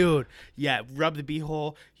 bro. Dude, yeah, rub the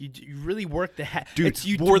beehole. You really work the head. Dude,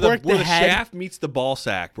 you where work the head. shaft meets the ball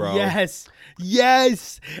sack, bro.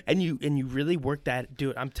 Yes, and you really work that,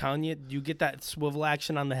 dude. I'm telling you, you get that swivel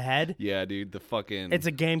action on the head. Yeah, dude, the fucking... It's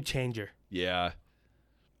a game changer. Yeah.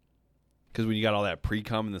 Because when you got all that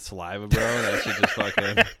pre-cum and the saliva, bro, that shit just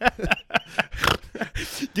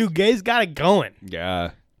fucking... Dude, gays got it going.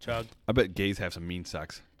 Yeah. Chug. I bet gays have some mean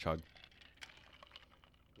sex. Chug.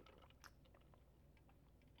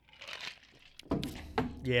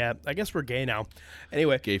 Yeah, I guess we're gay now.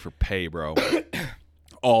 Anyway, Gay for pay, bro.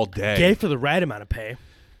 All day. gay for the right amount of pay.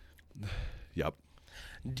 Yep.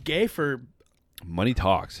 Gay for Money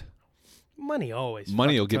talks. money always.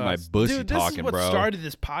 Money will fucking get my does. pussy Dude, this talking, is what bro. started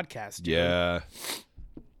this podcast, dude. Yeah.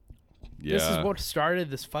 Yeah. This is what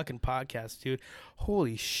started this fucking podcast, dude.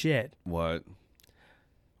 Holy shit. What?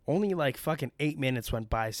 Only like fucking 8 minutes went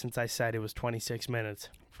by since I said it was 26 minutes.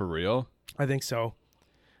 For real? I think so.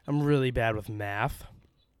 I'm really bad with math.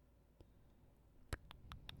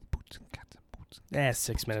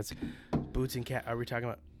 6 minutes. Boots and cat. Are we talking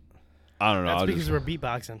about? I don't know. That's I'll because just... we're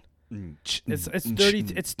beatboxing.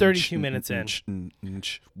 It's 32 minutes in.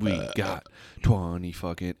 We got 20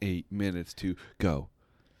 fucking 8 minutes to go.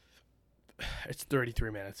 It's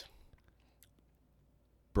 33 minutes.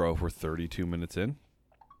 Bro, if we're 32 minutes in.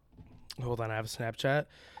 Hold on, I have a Snapchat,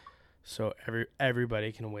 so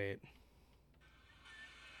everybody can wait.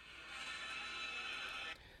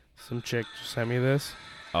 Some chick just sent me this.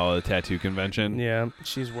 Oh, the tattoo convention? Yeah,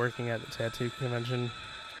 she's working at the tattoo convention,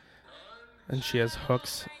 and she has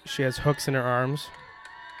hooks. She has hooks in her arms.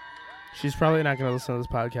 She's probably not gonna listen to this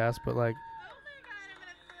podcast, but like,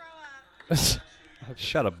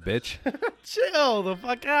 Shut up, bitch. chill the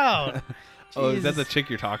fuck out. Oh, is that Jesus. the chick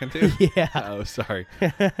you're talking to? Yeah. Oh, sorry.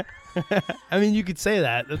 I mean, you could say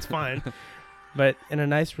that. That's fine, but in a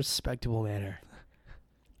nice, respectable manner.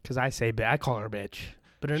 Because I call her bitch,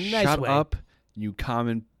 but in a nice Shut way. up, you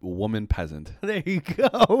common woman peasant. There you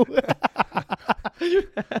go.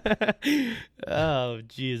 Oh,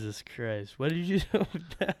 Jesus Christ. What did you do?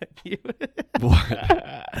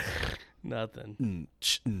 What? Nothing.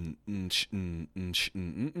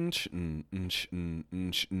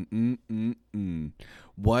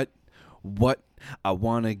 What? I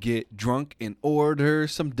want to get drunk and order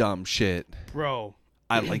some dumb shit. Bro.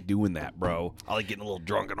 I like doing that, bro. I like getting a little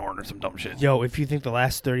drunk and ordering some dumb shit. Yo, if you think the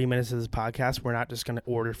last 30 minutes of this podcast, we're not just going to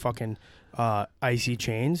order fucking icy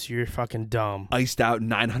chains, you're fucking dumb. Iced out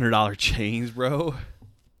 $900 chains, bro.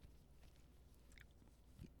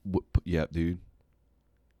 Yep, dude.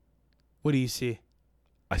 What do you see?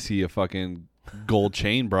 I see a fucking gold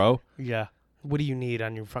chain, bro. Yeah. What do you need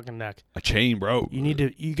on your fucking neck? A chain, bro. You need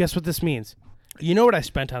to. You guess what this means? You know what I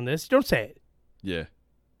spent on this? Don't say it. Yeah.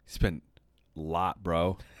 Spent a lot,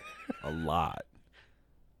 bro. A lot.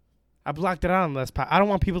 I blocked it out on this. I don't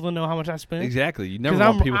want people to know how much I spent. Exactly. You never 'Cause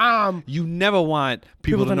want people. I'm You never want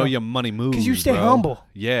people to know your money moves. because you stay bro. humble.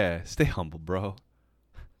 Yeah, stay humble, bro.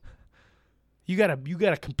 You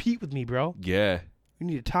gotta compete with me, bro. Yeah, You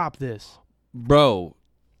need to top this. bro.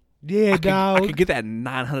 Yeah, I dog. could get that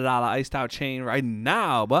 $900 iced out chain right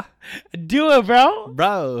now, bro. Do it, bro.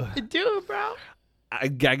 Bro, Do it, bro. I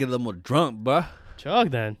gotta get a little more drunk, bro.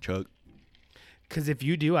 Chug then. Chuck. Because if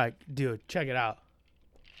you do, I do. Check it out.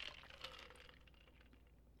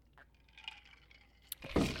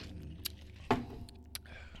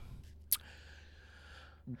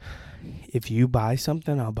 If you buy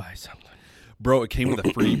something, I'll buy something. Bro, it came with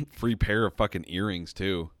a free pair of fucking earrings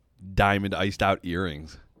too. Diamond iced out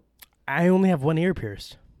earrings. I only have one ear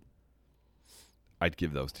pierced. I'd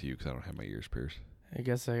give those to you because I don't have my ears pierced. I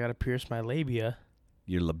guess I gotta pierce my labia.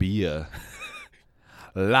 Your labia.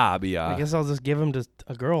 Labia. I guess I'll just give them to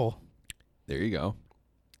a girl. There you go.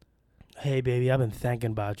 Hey, baby, I've been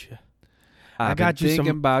thinking about you. I've got been you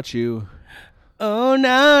thinking some- about you. Oh,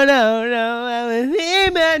 no, I've been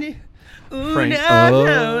thinking about you. Ooh, Frank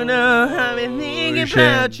no, I've been thinking Ocean.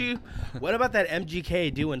 about you. What about that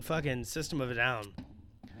MGK doing fucking System of a Down?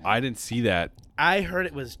 I didn't see that. I heard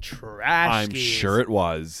it was trash. I'm sure it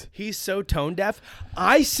was. He's so tone deaf.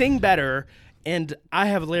 I sing better, and I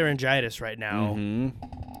have laryngitis right now.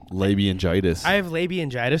 Mm-hmm. Labiangitis. I have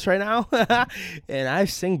labiangitis right now, and I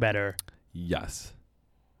sing better. Yes.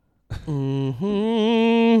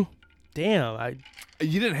 Mm-hmm. Damn.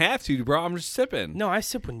 You didn't have to, bro. I'm just sipping. No, I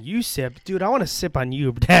sip when you sip. Dude, I want to sip on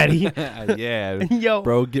you, daddy. Yeah. Yo.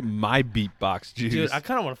 Bro, get my beatbox juice. Dude, I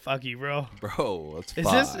kind of want to fuck you, bro. Bro, let's Is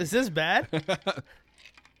fuck. this bad?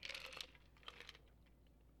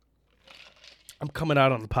 I'm coming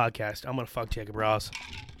out on the podcast. I'm going to fuck Jacob Ross.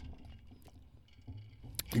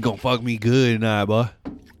 You gonna fuck me good, nah, boy.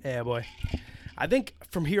 Yeah, boy. I think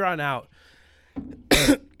from here on out,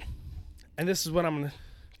 and this is what I'm going to...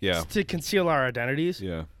 Yeah. To conceal our identities.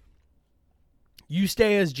 Yeah. You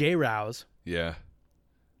stay as Jay Rouse. Yeah.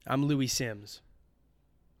 I'm Louis Sims.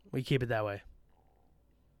 We keep it that way.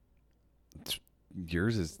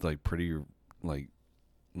 Yours is like pretty, like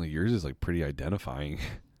yours is like pretty identifying.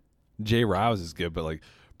 Jay Rouse is good, but like,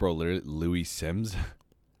 bro, literally Louis Sims,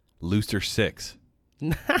 Looster 6.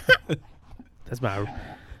 That's my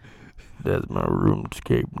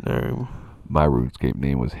RuneScape name. My RuneScape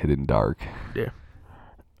name was Hidden Dark. Yeah.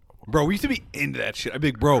 Bro, we used to be into that shit. I'd be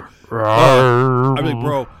like, bro,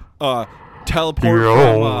 teleport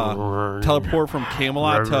from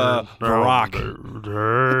Camelot to Varrock.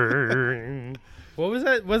 What was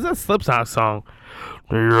that? What's that Slipknot song?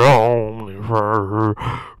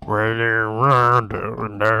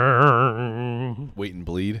 Wait and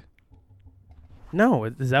bleed. No,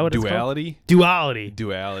 is that what it's called? Duality.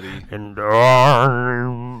 Duality. And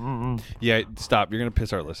Yeah, stop. You're gonna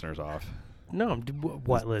piss our listeners off. no,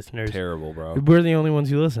 what listeners? Terrible, bro. We're the only ones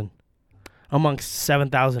who listen, amongst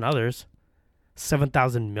 7,000 others.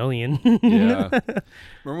 7,000 million. Yeah.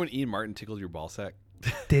 Remember when Ian Martin tickled your ball sack?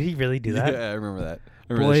 Did he really do that? Yeah, I remember that.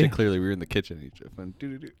 I remember that shit clearly. We were in the kitchen. Each went,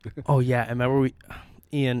 doo-doo-doo. Oh yeah, I remember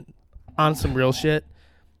Ian, on some real shit.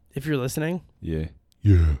 If you're listening, Yeah.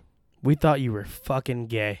 Yeah. we thought you were fucking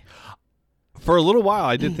gay. For a little while,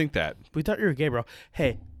 I did think that. We thought you were gay, bro.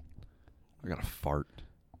 Hey, I got to fart.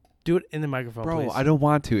 do it in the microphone, Bro, please. I don't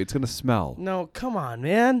want to. It's going to smell. No, come on,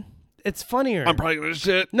 man. It's funnier. I'm probably going to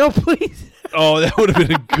shit. No, please. Oh, that would have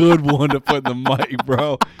been a good one to put in the mic,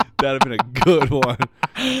 bro. That would have been a good one.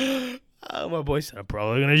 Oh, my boy said I'm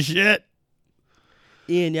probably gonna shit.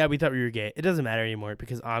 Ian, yeah, we thought we were gay. It doesn't matter anymore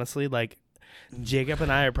because honestly, like, Jacob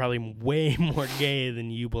and I are probably way more gay than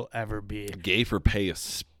you will ever be. Gay for pay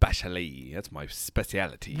especially. That's my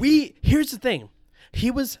speciality. Here's the thing. He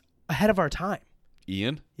was ahead of our time.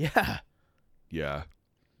 Ian? Yeah. Yeah.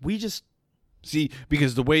 We just... See,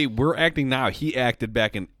 because the way we're acting now, he acted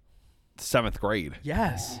back in 7th grade.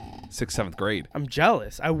 Yes. 6th, 7th grade. I'm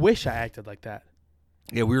jealous. I wish I acted like that.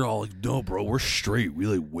 Yeah, we were all like, no, bro, we're straight. We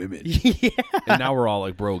like women. Yeah. And now we're all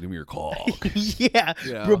like, bro, give me your cock. Yeah.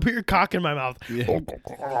 Yeah. Bro, put your cock in my mouth. Yeah.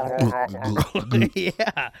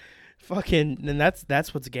 Yeah. Fucking... And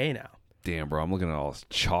that's what's gay now. Damn, bro, I'm looking at all this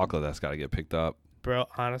chocolate that's got to get picked up. Bro,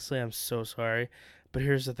 honestly, I'm so sorry. But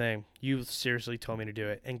here's the thing. You seriously told me to do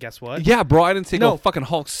it. And guess what? Yeah, bro, I didn't say No. go fucking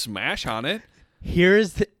Hulk smash on it.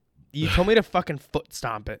 Here's the... You told me to fucking foot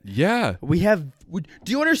stomp it. Yeah. Do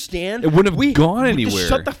you understand? It wouldn't have gone just anywhere.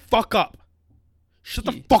 shut the fuck up. Shut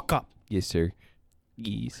the fuck up. Yes, sir.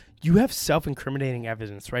 Yes. You have self-incriminating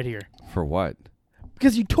evidence right here. For what?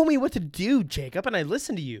 Because you told me what to do, Jacob, and I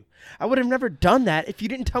listened to you. I would have never done that if you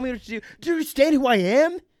didn't tell me what to do. Do you understand who I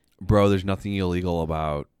am? Bro, there's nothing illegal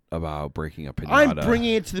about breaking a pinata. I'm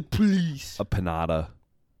bringing it to the police. A pinata.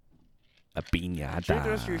 A piñata. Drink the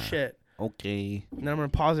rest of your shit. Okay. And then I'm going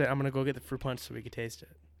to pause it. I'm going to go get the fruit punch so we can taste it.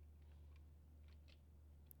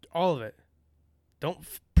 All of it. Don't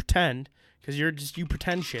pretend, because you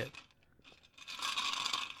pretend shit.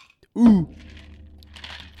 Ooh.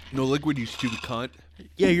 No liquid, you stupid cunt.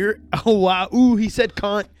 Yeah, oh, wow. Ooh, he said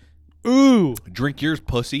cunt. Ooh. Drink yours,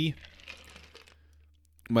 pussy.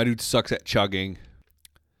 My dude sucks at chugging.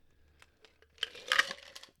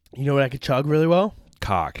 You know what I could chug really well?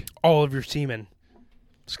 Cock. All of your semen.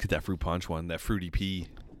 Let's get that fruit punch one. That fruity pea.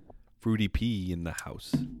 Fruity pea in the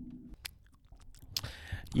house.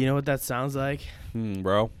 You know what that sounds like?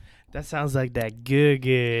 Bro. That sounds like that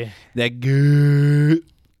good. That good.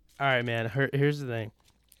 All right, man. Here's the thing.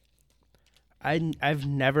 I've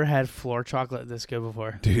never had floor chocolate this good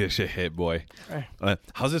before. Dude, that shit hit, boy.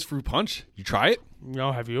 How's this fruit punch? You try it?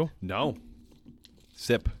 No, have you? No.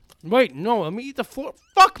 Sip. Wait, no. Let me eat the floor.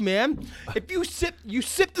 Fuck, man. If you sip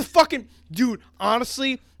the fucking dude.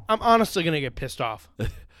 Honestly, I'm honestly gonna get pissed off.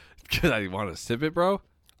 Because I want to sip it, bro.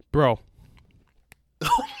 Bro.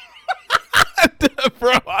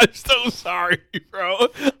 Bro, I'm so sorry, bro.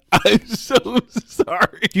 I'm so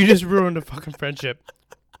sorry. You just ruined a fucking friendship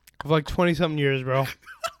of like 20-something years, bro.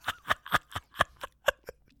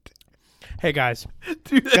 Hey, guys.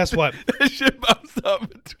 Dude, Guess what? That shit bounced up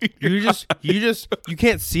between your You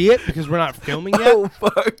can't see it because we're not filming yet. Oh,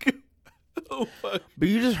 fuck. Oh, fuck. But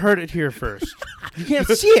you just heard it here first. You can't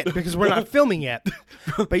see it because we're not filming yet.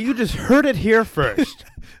 But you just heard it here first.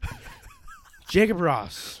 Jacob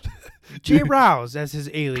Ross. J. Rouse, as his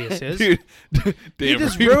alias is. Dude, You damn,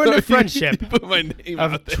 just bro, ruined a you friendship put my name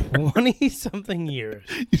of out there. 20-something years.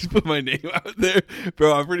 You just put my name out there.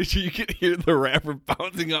 Bro, I'm pretty sure you can hear the wrapper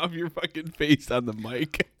bouncing off your fucking face on the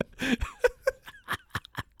mic.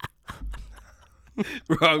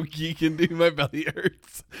 Bro, I'm geeking, dude. My belly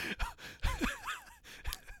hurts.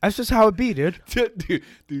 That's just how it be, dude.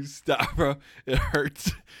 Dude, stop, bro. It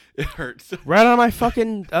hurts. It hurts. Right on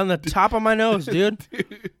the top of my nose, dude.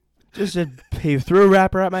 Dude. Just he threw a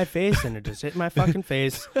wrapper at my face and it just hit my fucking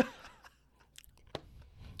face.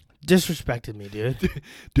 Disrespected me, dude.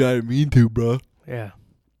 Dude, I didn't mean to, bro. Yeah.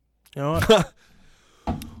 You know what?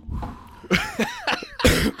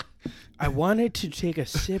 I wanted to take a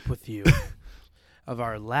sip with you of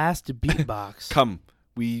our last beatbox. Come.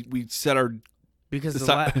 We set our... Because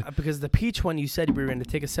the peach one, you said we were going to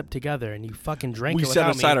take a sip together, and you fucking drank We it set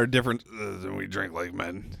without aside me. our differences and we drink like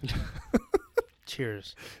men.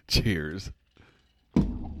 Cheers. Cheers.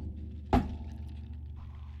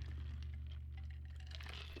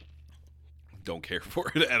 Don't care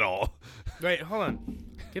for it at all. Wait, hold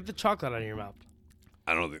on. Get the chocolate out of your mouth.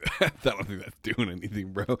 I don't think that's doing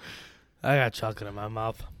anything, bro. I got chocolate in my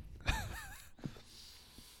mouth.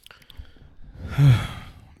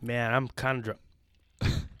 Man, I'm kind of drunk.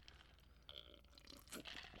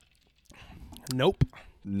 Nope.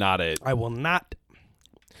 Not it. I will not.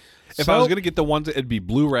 If I was gonna get the ones, it'd be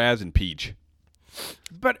blue raz and peach.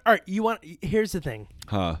 But all right, here's the thing.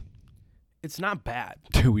 Huh? It's not bad.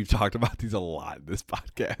 Dude, we've talked about these a lot in this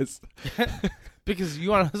podcast. Because you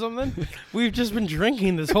want to know something? We've just been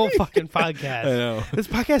drinking this whole fucking podcast. I know. This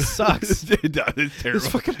podcast sucks. It does. It's terrible. This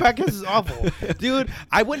fucking podcast is awful. Dude,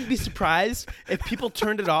 I wouldn't be surprised if people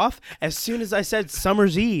turned it off as soon as I said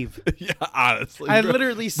Summer's Eve. Yeah, honestly. I bro.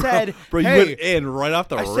 literally said, bro, hey, you went in right off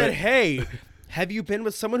the I rip. said, hey, have you been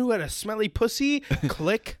with someone who had a smelly pussy?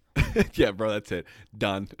 Click. Yeah, bro, that's it.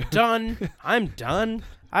 Done. Done. I'm done.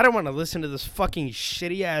 I don't want to listen to this fucking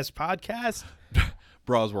shitty ass podcast.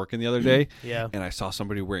 Bro, I was working the other day. Yeah. And I saw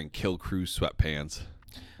somebody wearing Kill Cruise sweatpants.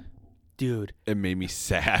 Dude. It made me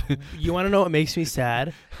sad. You want to know what makes me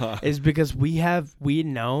sad? Huh. Is because we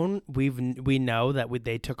know that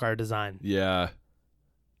they took our design. Yeah.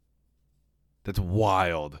 That's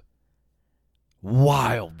wild.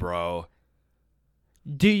 Wild, bro.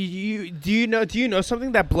 Do you know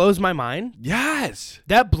something that blows my mind? Yes.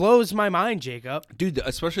 That blows my mind, Jacob. Dude,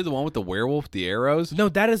 especially the one with the werewolf, the arrows. No,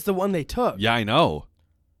 that is the one they took. Yeah, I know.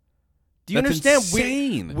 Do you That's understand?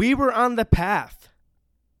 insane. We were on the path.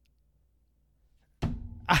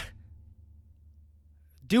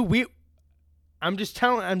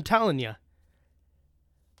 I'm telling you.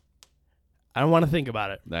 I don't want to think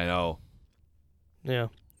about it. I know. Yeah.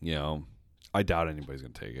 You know, I doubt anybody's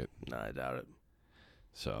going to take it. No, I doubt it.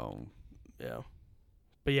 So. Yeah.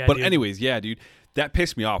 But yeah. But dude. anyways, yeah, dude. That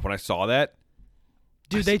pissed me off when I saw that.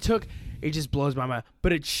 Dude, they took. It just blows my mind.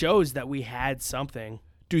 But it shows that we had something.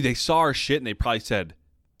 Dude, they saw our shit and they probably said,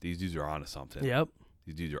 "These dudes are onto something." Yep.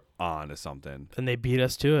 These dudes are onto something. And they beat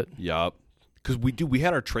us to it. Yup. Because we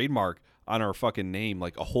had our trademark on our fucking name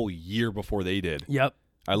like a whole year before they did. Yep.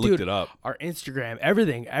 I looked Dude, it up. Our Instagram,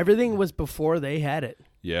 everything was before they had it.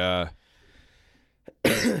 Yeah.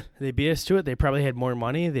 They beat us to it. They probably had more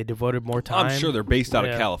money. They devoted more time. I'm sure they're based out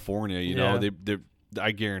of Yeah. California. You know, Yeah.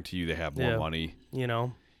 I guarantee you they have more Yeah. money. You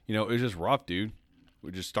know. You know, it was just rough, dude.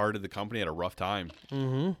 We just started the company at a rough time.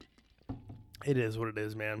 Mm-hmm. It is what it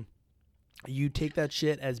is, man. You take that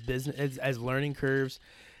shit as business, as learning curves,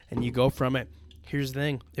 and you go from it. Here's the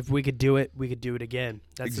thing: if we could do it, we could do it again.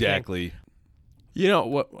 That's Exactly. The thing. You know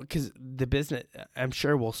what? Because the business, I'm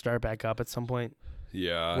sure we'll start back up at some point.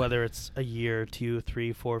 Yeah. Whether it's a year, 2,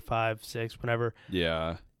 3, 4, 5, 6, whatever.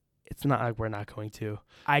 Yeah. It's not like we're not going to.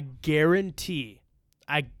 I guarantee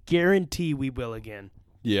we will again.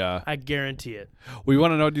 Yeah. I guarantee it. We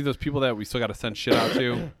want to know, dude, those people that we still got to send shit out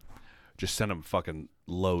to, just send them fucking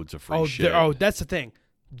loads of free shit. That's the thing.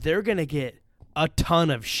 They're going to get a ton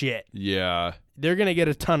of shit. Yeah. They're going to get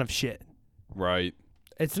a ton of shit. Right.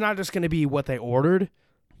 It's not just going to be what they ordered.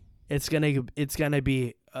 It's going to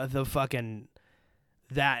be the fucking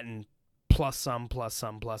that and plus some.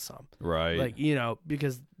 Right. Like, you know,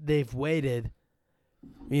 because they've waited,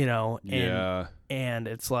 you know, and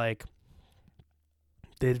it's like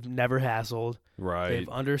they've never hassled. Right. They've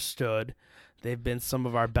understood. They've been some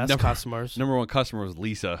of our best customers. Number one customer was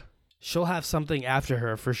Lisa. She'll have something after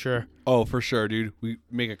her for sure. Oh, for sure, dude. We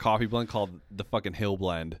make a coffee blend called the fucking Hill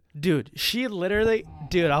Blend. Dude, she literally,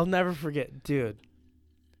 I'll never forget, dude.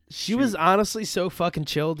 She was honestly so fucking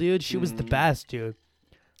chill, dude. She was the best, dude.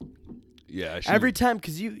 Yeah. Every time,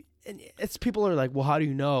 because it's people are like, well, how do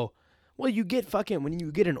you know? Well, you get fucking, when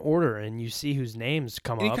you get an order and you see whose names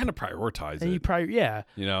come and up. you kind of prioritize and it. you probably, yeah.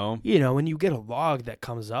 You know? You know, when you get a log that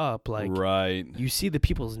comes up, like, right. you see the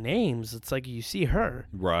people's names. It's like you see her.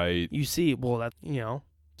 Right. You see, well, that, you know.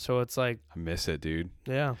 So it's like. I miss it, dude.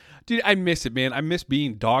 Yeah. Dude, I miss it, man. I miss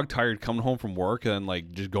being dog tired coming home from work and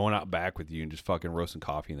like just going out back with you and just fucking roasting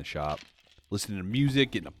coffee in the shop. Listening to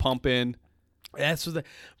music, getting a pump in. That's what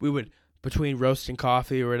we would, between roasting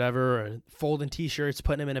coffee or whatever, or folding T-shirts,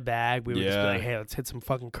 putting them in a bag, we would just be like, hey, let's hit some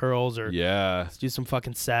fucking curls or let's do some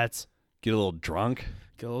fucking sets. Get a little drunk.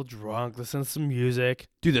 Get a little drunk, listen to some music.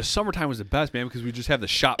 Dude, the summertime was the best, man, because we just have the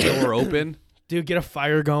shop door open. Dude, get a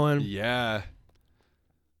fire going. Yeah.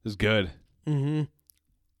 It was good. Mm-hmm. Can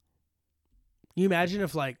you imagine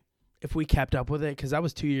if we kept up with it? Because that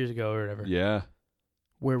was 2 years ago or whatever. Yeah.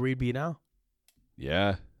 Where we'd be now.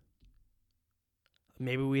 Yeah.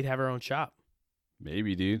 Maybe we'd have our own shop.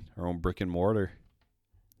 Maybe, dude. Our own brick and mortar.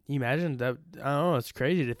 Can you imagine that? I don't know. It's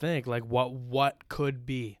crazy to think like what could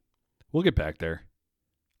be. We'll get back there.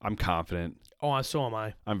 I'm confident. Oh, so am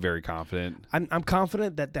I. I'm very confident. I'm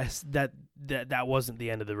confident that wasn't the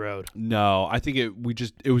end of the road. No, I think it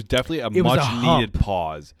was definitely a much needed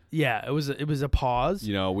pause. Yeah, it was a pause.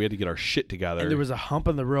 You know, we had to get our shit together. And there was a hump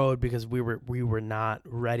in the road because we were not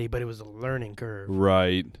ready, but it was a learning curve.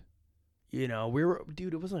 Right. You know,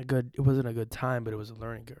 it wasn't a good time, but it was a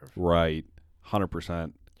learning curve. Right.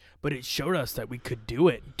 100%. But it showed us that we could do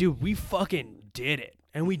it. Dude, we fucking did it.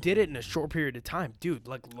 And we did it in a short period of time. Dude,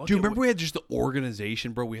 like look. Dude, remember we had just the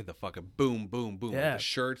organization, bro? We had the fucking boom, boom, boom. Yeah. Like the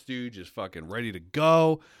shirts, dude, just fucking ready to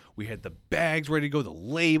go. We had the bags ready to go, the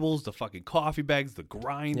labels, the fucking coffee bags, the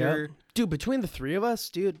grinder. Yep. Dude, between the three of us,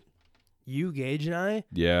 dude, you, Gage, and I,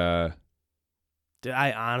 Yeah. dude,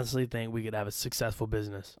 I honestly think we could have a successful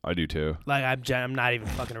business. I do too. Like, I'm not even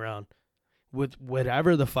fucking around. With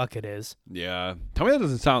whatever the fuck it is. Yeah. Tell me that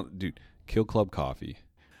doesn't sound, dude, Kill Club Coffee.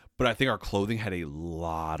 But I think our clothing had a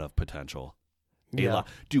lot of potential. A lot.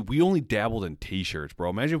 Dude, we only dabbled in T-shirts,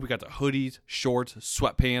 bro. Imagine if we got the hoodies, shorts,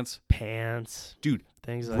 sweatpants. Pants. Dude.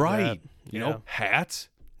 Things like right. that. You know, hats.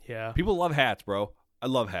 Yeah. People love hats, bro. I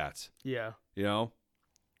love hats. Yeah. You know?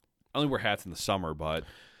 I only wear hats in the summer, but.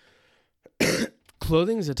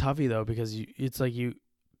 Clothing is a toughie, though, because it's like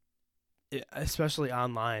especially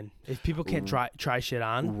online. If people can't try shit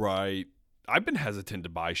on. Right. I've been hesitant to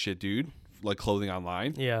buy shit, dude. Like clothing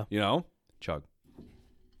online. Yeah. You know? Chug.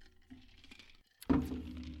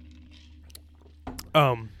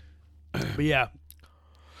 But yeah.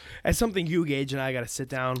 As something you, Gage, and I got to sit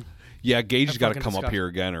down. Yeah, Gage has got to fucking come up discuss. here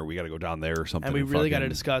again, or we got to go down there or something. And we really got to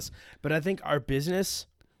discuss. But I think our business.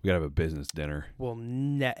 We got to have a business dinner. Will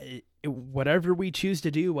whatever we choose to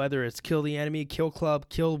do, whether it's kill the enemy, kill club,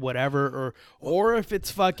 kill whatever, or if it's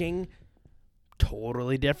fucking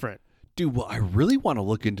totally different. Dude, well, I really want to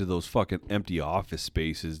look into those fucking empty office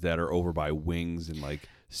spaces that are over by Wings and like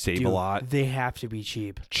save Dude, a lot. They have to be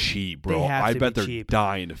cheap. Cheap, bro. They have I to bet be they're cheap.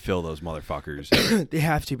 dying to fill those motherfuckers. They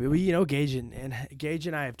have to be. Gage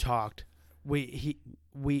and I have talked. We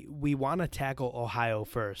want to tackle Ohio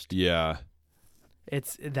first. Yeah,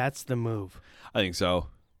 That's the move. I think so.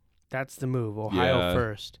 That's the move. Ohio Yeah.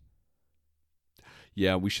 first.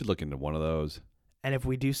 Yeah, we should look into one of those. And if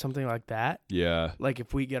we do something like that, Yeah. like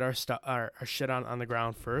if we get our shit on the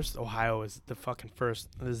ground first, Ohio is the fucking first.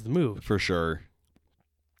 Is the move. For sure.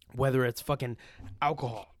 Whether it's fucking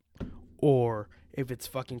alcohol, or if it's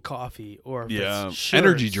fucking coffee, or if Yeah, it's shirts,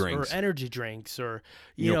 energy drinks. or energy drinks, or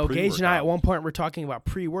You know, Gage and I at pre-workout. one point were talking about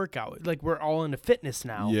pre-workout. Like we're all into fitness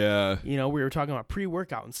now. Yeah. We were talking about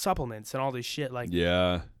pre-workout and supplements and all this shit. Like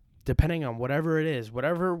Yeah. depending on whatever it is,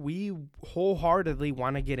 whatever we wholeheartedly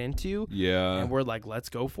want to get into, Yeah. and we're like, let's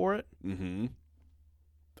go for it. Mm-hmm.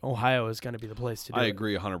 Ohio is going to be the place to do I it.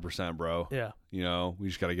 agree 100%, bro. Yeah. You know, we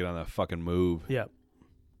just got to get on that fucking move. Yeah.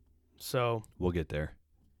 So We'll get there.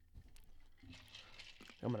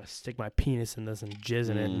 I'm going to stick my penis in this and jizz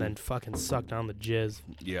in it and then fucking suck down the jizz.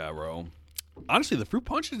 Yeah, bro. Honestly, the fruit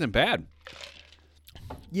punch isn't bad.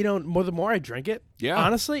 The more I drink it, Yeah.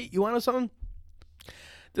 honestly, you want to know something?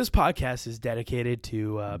 This podcast is dedicated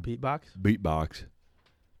to Beatbox. Beatbox.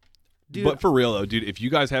 Dude, But for real, though, dude, if you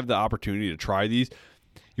guys have the opportunity to try these,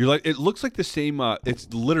 you're like, it looks like the same,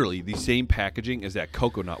 it's literally the same packaging as that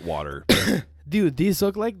coconut water. dude, these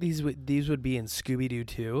look like these would be in Scooby-Doo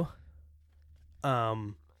 2.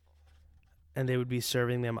 And they would be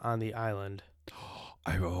serving them on the island.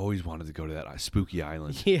 I've always wanted to go to that spooky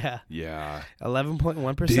island. Yeah. Yeah.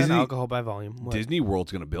 11.1% Disney- alcohol by volume. What? Disney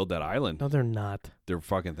World's going to build that island. No, they're not. They're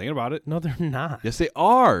fucking thinking about it. No, they're not. Yes, they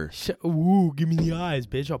are. Ooh, give me the eyes,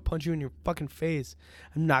 bitch. I'll punch you in your fucking face.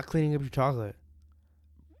 I'm not cleaning up your chocolate.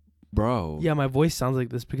 Bro. Yeah, my voice sounds like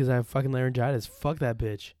this because I have fucking laryngitis. Fuck that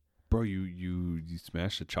bitch. Bro, you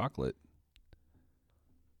smashed the chocolate.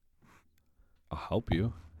 I'll help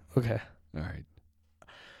you. Okay. All right.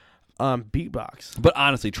 Beatbox. But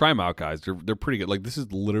honestly, try them out, guys. They're pretty good. Like, this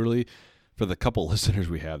is literally for the couple listeners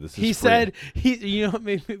we have. This is He free. said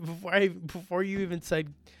maybe before you even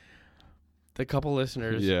said the couple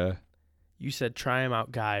listeners. Yeah. You said try them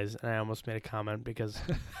out, guys, and I almost made a comment because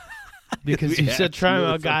you had said try them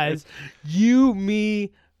two out, guys. You,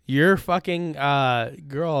 me, your fucking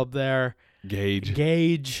girl up there,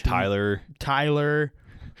 Gage. Tyler.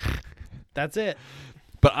 That's it.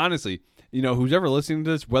 But honestly, who's ever listening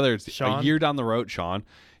to this, whether it's Sean? a year down the road, Sean,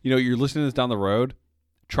 you're listening to this down the road,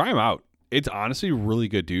 try them out. It's honestly really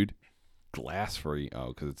good, dude. Glass free. Oh,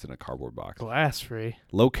 because it's in a cardboard box. Glass free.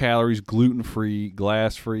 Low calories, gluten free,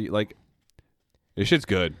 glass free. Like, this shit's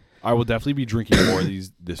good. I will definitely be drinking more of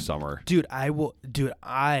these this summer. Dude, I will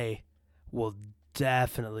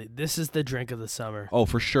definitely. This is the drink of the summer. Oh,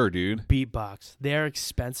 for sure, dude. Beatbox. They're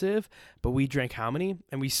expensive, but we drank how many?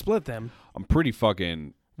 And we split them. I'm pretty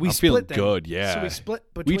fucking. We I'm split feeling them. good. Yeah. So we split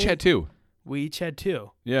We between. each had two. We each had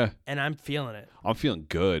two, Yeah. and I'm feeling it. I'm feeling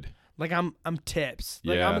good. Like I'm tips.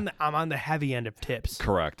 Like Yeah. I'm on the heavy end of tips.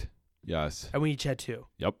 Correct. Yes. And we each had two.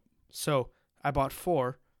 Yep. So I bought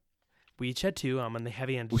 4. We each had 2. I'm on the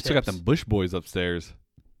heavy end of We tips. still got them Bush boys upstairs.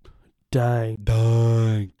 Dang.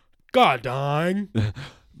 Dang. God dang.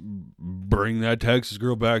 Bring that Texas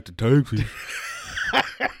girl back to Texas.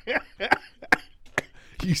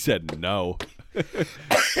 You said no.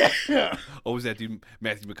 Oh, was that dude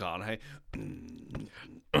Matthew McConaughey?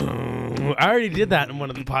 I already did that in one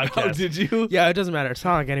of the podcasts. Oh, did you? Yeah, it doesn't matter. It's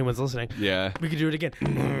not like anyone's listening. Yeah. We could do it again.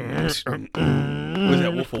 Was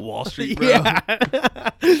that Wolf of Wall Street, bro? Yeah.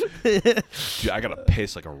 Dude, I gotta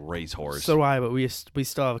piss like a racehorse. So do I, but we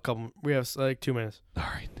still have a couple. We have like 2 minutes. All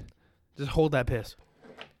right. Just hold that piss.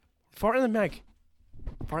 Fart in the mic.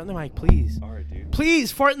 Fart in the mic, please. All right, dude.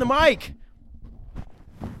 Please, fart in the mic.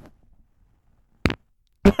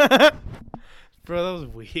 Bro, that was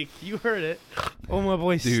weak. You heard it. Oh, my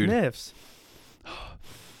boy Dude. sniffs.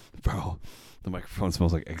 Bro, the microphone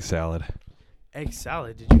smells like egg salad. Egg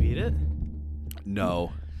salad. Did you eat it?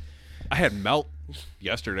 No. I had melt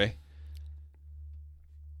yesterday.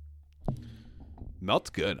 Melt's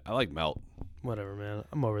good. I like melt. Whatever, man.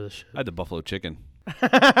 I'm over this shit. I had the buffalo chicken.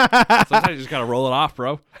 Sometimes you just gotta roll it off,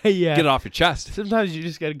 bro. Yeah. Get it off your chest. Sometimes you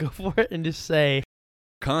just gotta go for it and just say.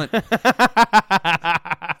 Cunt.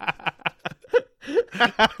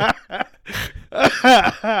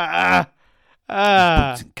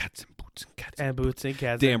 Boots and cats and boots and cats. And boots and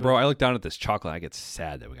cats. Damn, and bro, I look down at this chocolate. I get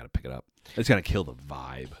sad that we gotta pick it up. It's gonna kill the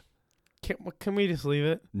vibe. Can we just leave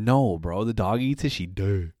it? No, bro. The dog eats it. She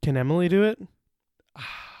do. Can Emily do it?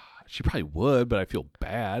 She probably would, but I feel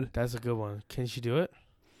bad. That's a good one. Can she do it?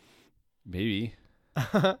 Maybe.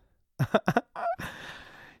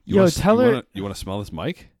 Yo, tell her. You want to smell this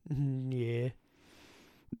mic? Yeah.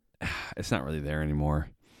 It's not really there anymore.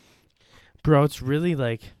 Bro, it's really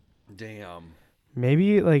like, Damn.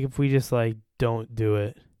 maybe like if we just like don't do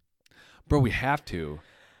it. Bro, we have to.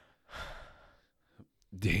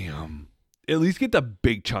 Damn. At least get the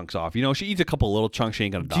big chunks off. You know, she eats a couple little chunks, she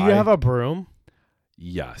ain't gonna die. Do you have a broom?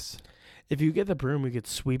 Yes. If you get the broom, we could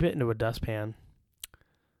sweep it into a dustpan.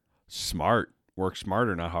 Smart. Work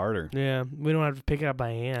smarter, not harder. Yeah, we don't have to pick it up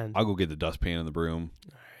by hand. I'll go get the dustpan and the broom.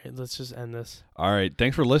 All right, let's just end this. All right.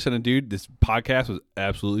 Thanks for listening, dude. This podcast was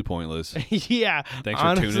absolutely pointless. Yeah. Thanks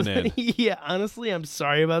for tuning in. Yeah, honestly, I'm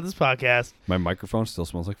sorry about this podcast. My microphone still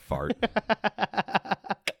smells like fart.